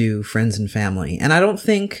urge you to do friends and family. And I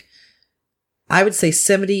would say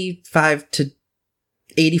 75 to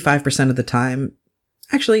 85% of the time,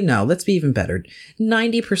 actually, no, let's be even better.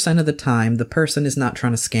 90% of the time, the person is not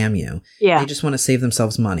trying to scam you. Yeah. They just want to save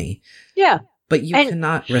themselves money. Yeah. But you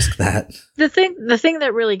cannot risk that. The thing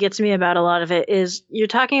that really gets me about a lot of it is you're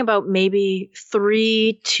talking about maybe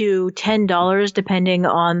 $3 to $10 depending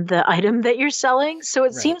on the item that you're selling. So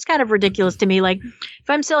it seems kind of ridiculous to me. Like if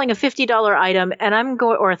I'm selling a $50 item and I'm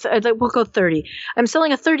going, we'll go 30. I'm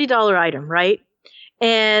selling a $30 item, right?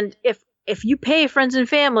 And if you pay friends and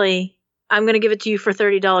family, I'm going to give it to you for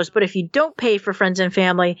 $30. But if you don't pay for friends and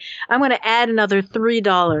family, I'm going to add another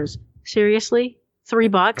 $3. Seriously?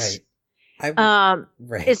 $3?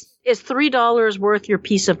 Right. Is $3 worth your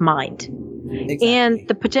peace of mind? Exactly. And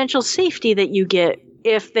the potential safety that you get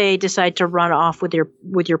if they decide to run off with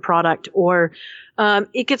your product, or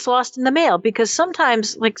it gets lost in the mail, because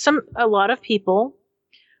sometimes a lot of people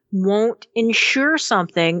won't insure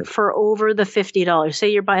something for over the $50. Say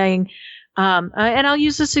you're buying and I'll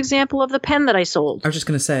use this example of the pen that I sold. I was just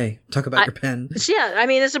going to say, talk about your pen. Yeah, I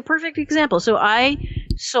mean, it's a perfect example. So I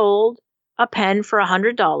sold a pen for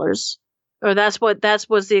 $100. Or that's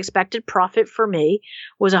was the expected profit for me,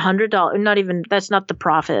 was $100. Not even, that's not the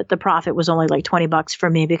profit. The profit was only like $20 for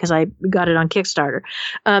me because I got it on Kickstarter.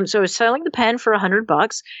 So I was selling the pen for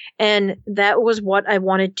 $100, and that was what I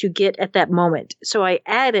wanted to get at that moment. So I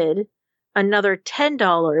added another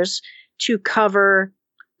 $10 to cover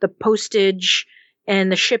the postage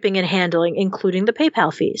and the shipping and handling, including the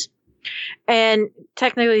PayPal fees. And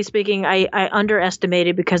technically speaking, I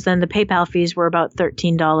underestimated, because then the PayPal fees were about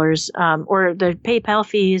 $13, or the PayPal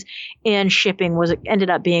fees and shipping ended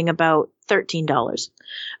up being about $13.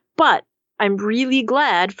 But I'm really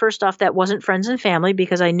glad, first off, that wasn't friends and family,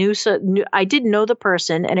 because I I did know the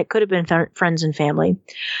person, and it could have been friends and family.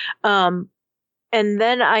 And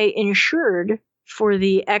then I insured for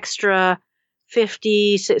the extra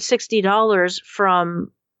 $50, $60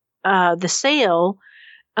 from the sale.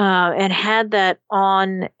 And had that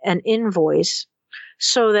on an invoice,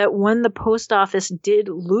 so that when the post office did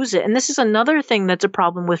lose it, and this is another thing that's a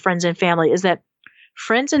problem with friends and family, is that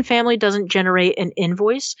friends and family doesn't generate an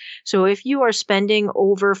invoice. So if you are spending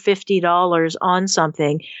over $50 on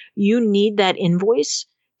something, you need that invoice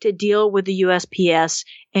to deal with the USPS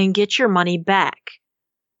and get your money back.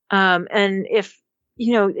 And if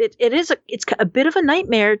it's a bit of a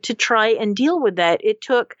nightmare to try and deal with that.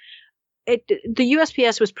 The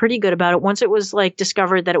USPS was pretty good about it. Once it was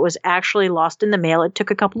discovered that it was actually lost in the mail, it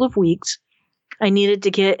took a couple of weeks. I needed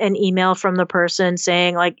to get an email from the person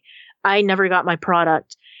saying I never got my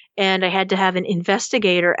product. And I had to have an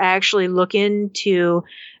investigator actually look into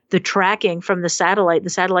the tracking from the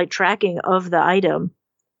satellite tracking of the item,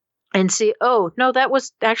 and see, oh, no, that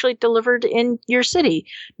was actually delivered in your city,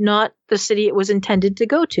 not the city it was intended to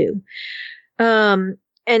go to.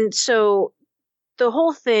 And so the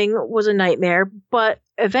whole thing was a nightmare, but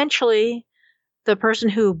eventually the person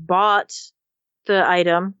who bought the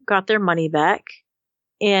item got their money back,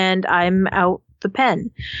 and I'm out the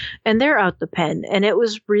pen, and they're out the pen. And it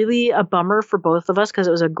was really a bummer for both of us, because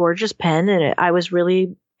it was a gorgeous pen, and I was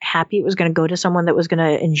really happy it was going to go to someone that was going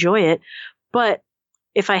to enjoy it. But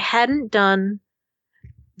if I hadn't done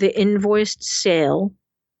the invoiced sale,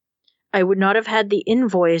 I would not have had the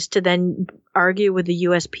invoice to then argue with the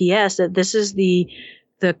USPS that this is the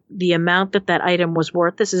amount that item was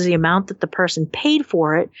worth. This is the amount that the person paid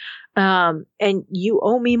for it. And you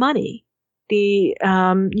owe me money. The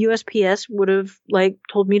USPS would have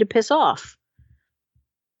told me to piss off.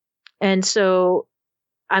 And so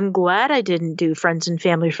I'm glad I didn't do friends and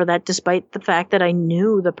family for that, despite the fact that I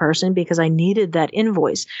knew the person because I needed that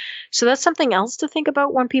invoice. So that's something else to think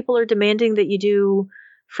about when people are demanding that you do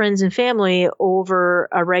friends and family over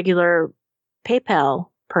a regular PayPal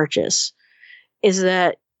purchase, is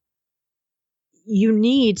that you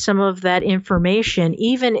need some of that information,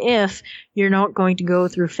 even if you're not going to go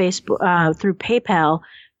through through PayPal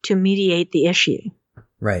to mediate the issue.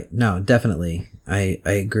 Right. No, definitely. I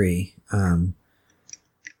agree.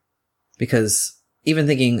 Because even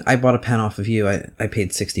thinking I bought a pen off of you, I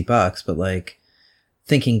paid $60, but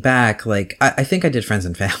thinking back, I think I did friends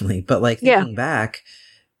and family, but thinking back,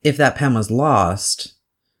 if that pen was lost,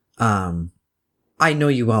 I know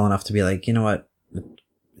you well enough to be you know what?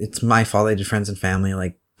 It's my fault. I did friends and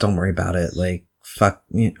family. Don't worry about it. Fuck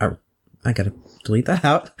me. I gotta delete that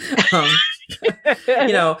out.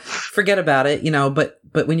 Forget about it,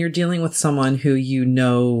 but when you're dealing with someone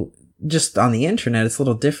who, just on the internet, it's a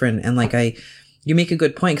little different. And you make a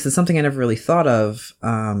good point, because it's something I never really thought of.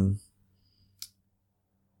 I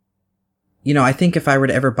think if I were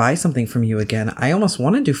to ever buy something from you again, I almost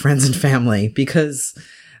want to do friends and family, because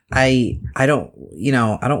I don't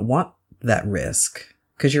want that risk.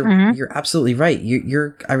 Because you're absolutely right.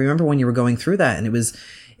 I remember when you were going through that, and it was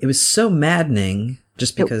so maddening,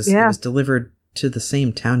 just because it was delivered to the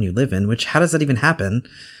same town you live in. Which, how does that even happen?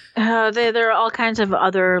 There are all kinds of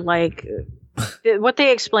other what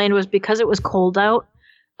they explained was because it was cold out,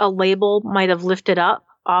 a label might have lifted up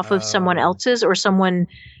off of someone else's, or someone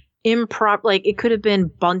improper. It could have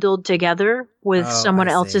been bundled together with someone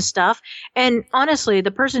else's stuff. And honestly,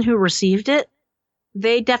 the person who received it,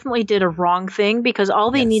 they definitely did a wrong thing, because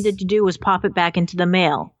all they needed to do was pop it back into the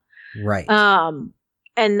mail. Right.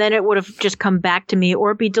 And then it would have just come back to me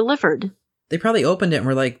or be delivered. They probably opened it and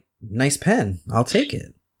were like, nice pen, I'll take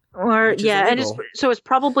it. Or and it's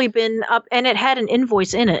probably been up, and it had an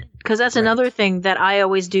invoice in it, because that's another thing that I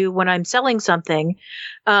always do when I'm selling something,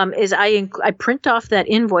 is I print off that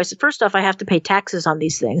invoice. First off, I have to pay taxes on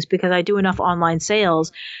these things, because I do enough online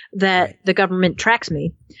sales that the government tracks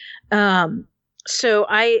me. So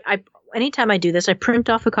I anytime I do this, I print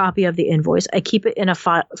off a copy of the invoice. I keep it in a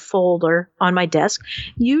folder on my desk.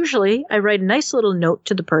 Usually I write a nice little note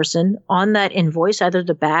to the person on that invoice, either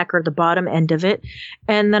the back or the bottom end of it.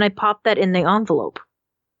 And then I pop that in the envelope.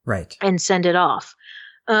 Right. And send it off.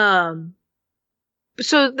 So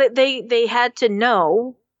that they had to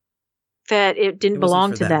know that it didn't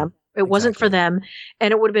belong to them. It wasn't for them.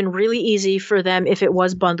 And it would have been really easy for them, if it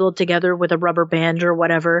was bundled together with a rubber band or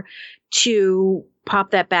whatever, to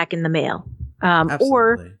pop that back in the mail.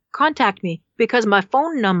 Or contact me, because my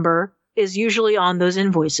phone number is usually on those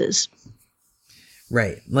invoices.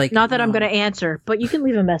 Right. Not that I'm going to answer, but you can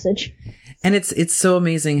leave a message. And it's so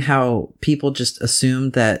amazing how people just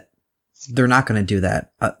assume that they're not going to do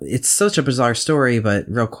that. It's such a bizarre story, but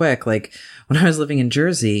real quick, when I was living in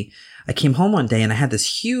Jersey, I came home one day and I had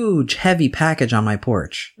this huge, heavy package on my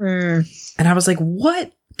porch. And I was like,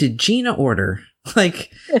 what did Gina order?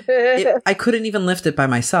 I couldn't even lift it by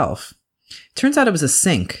myself. Turns out it was a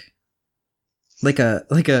sink.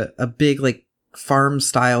 A big, farm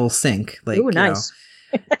style sink. Ooh, nice.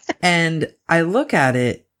 And I look at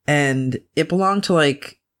it, and it belonged to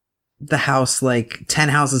the house 10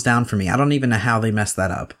 houses down from me. I don't even know how they messed that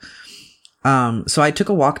up. So I took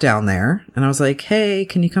a walk down there, and I was like, hey,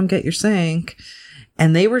 can you come get your sink?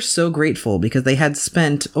 And they were so grateful, because they had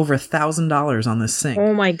spent over $1,000 on this sink.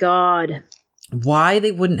 Oh my God. Why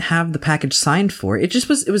they wouldn't have the package signed for it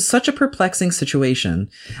was such a perplexing situation.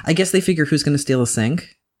 I guess they figure who's going to steal a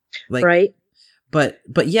sink. Right. But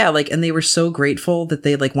yeah, and they were so grateful that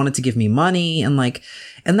they wanted to give me money, and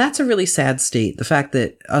that's a really sad state. The fact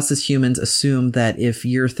that us as humans assume that if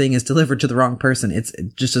your thing is delivered to the wrong person, it's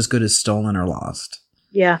just as good as stolen or lost.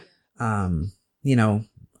 Yeah.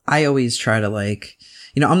 I always try to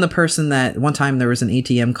I'm the person that one time there was an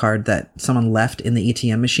ATM card that someone left in the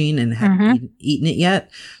ATM machine and hadn't eaten it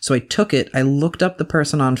yet. So I took it. I looked up the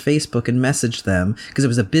person on Facebook and messaged them, because it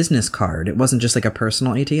was a business card. It wasn't just a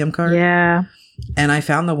personal ATM card. Yeah. And I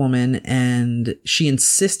found the woman, and she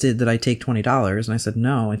insisted that I take $20. And I said,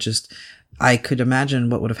 no, I could imagine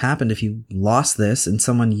what would have happened if you lost this and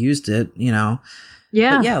someone used it, Yeah.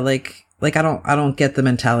 But yeah,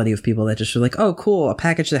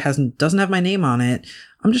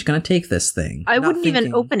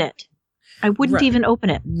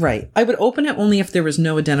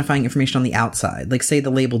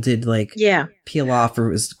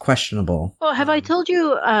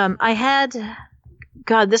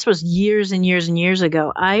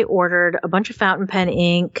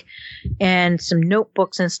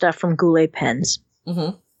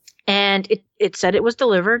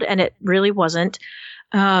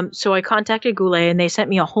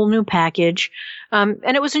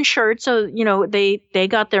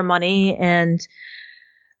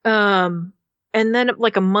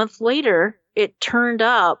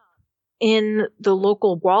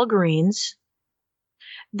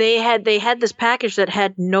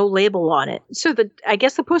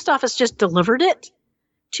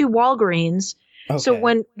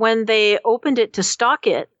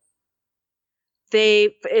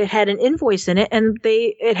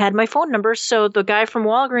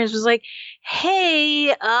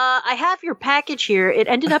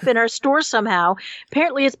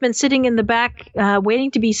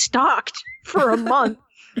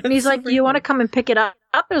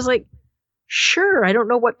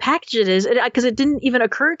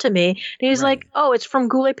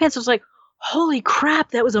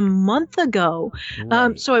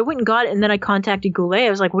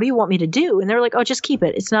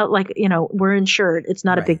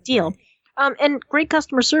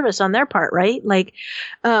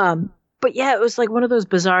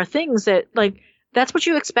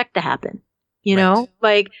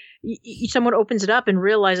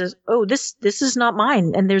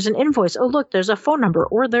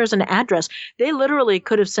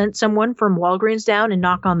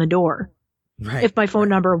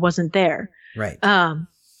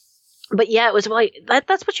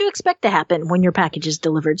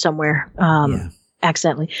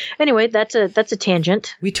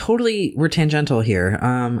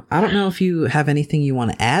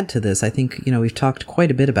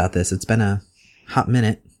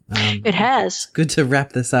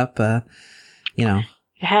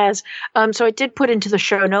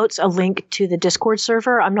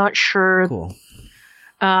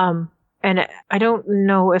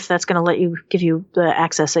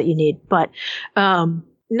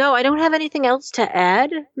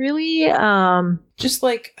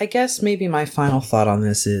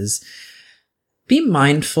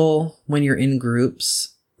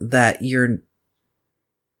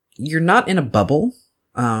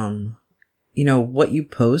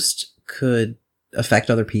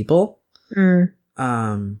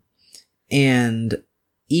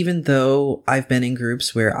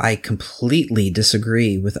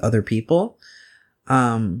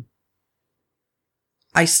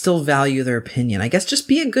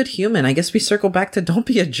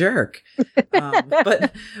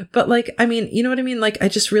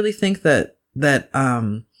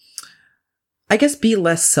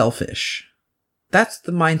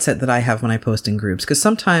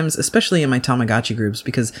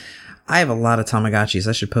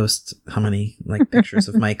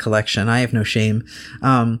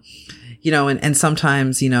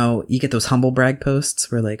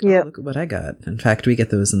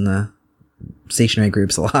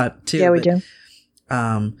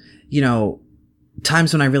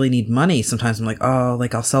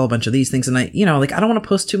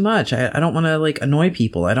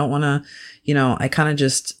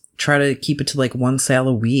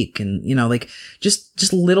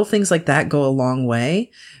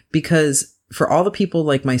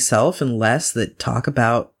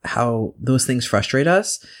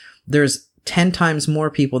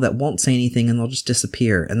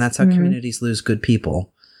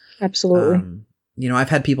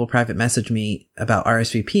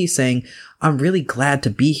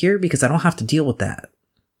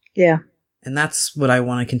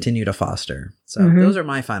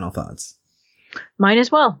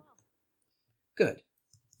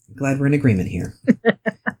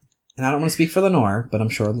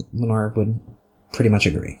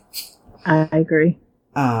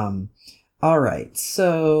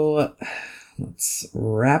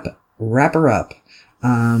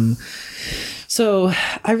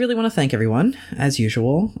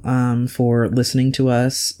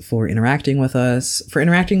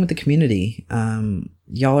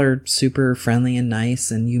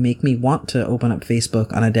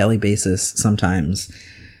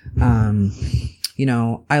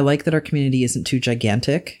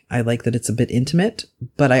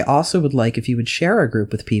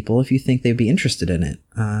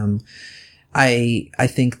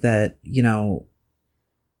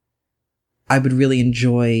 I would really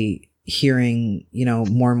enjoy hearing,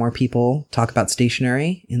 more and more people talk about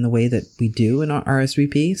stationery in the way that we do in our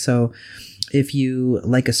RSVP. So if you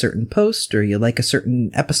like a certain post or you like a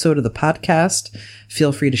certain episode of the podcast,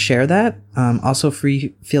 feel free to share that. Also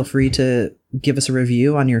feel free to give us a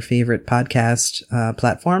review on your favorite podcast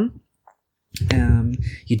platform.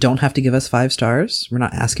 You don't have to give us 5 stars. We're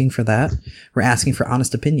not asking for that. We're asking for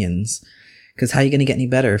honest opinions. Because how are you going to get any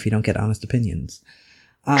better if you don't get honest opinions?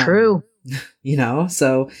 True.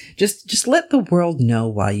 So just let the world know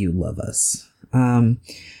why you love us.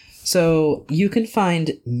 So you can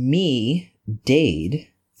find me, Dade,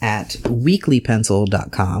 at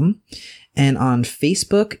weeklypencil.com and on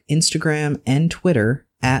Facebook, Instagram, and Twitter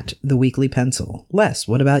at The Weekly Pencil. Les,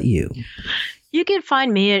 what about you? You can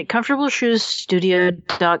find me at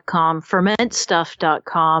comfortableshoesstudio.com,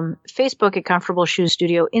 fermentstuff.com, Facebook at Comfortable Shoes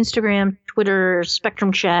Studio, Instagram, Twitter,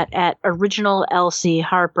 Spectrum Chat at Original LC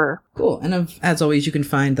Harper. Cool. And as always, you can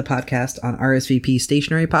find the podcast on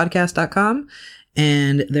rsvpstationarypodcast.com.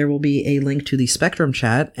 And there will be a link to the Spectrum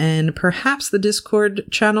Chat and perhaps the Discord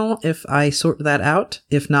channel if I sort that out.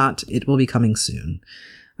 If not, it will be coming soon.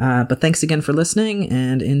 But thanks again for listening,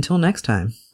 and until next time.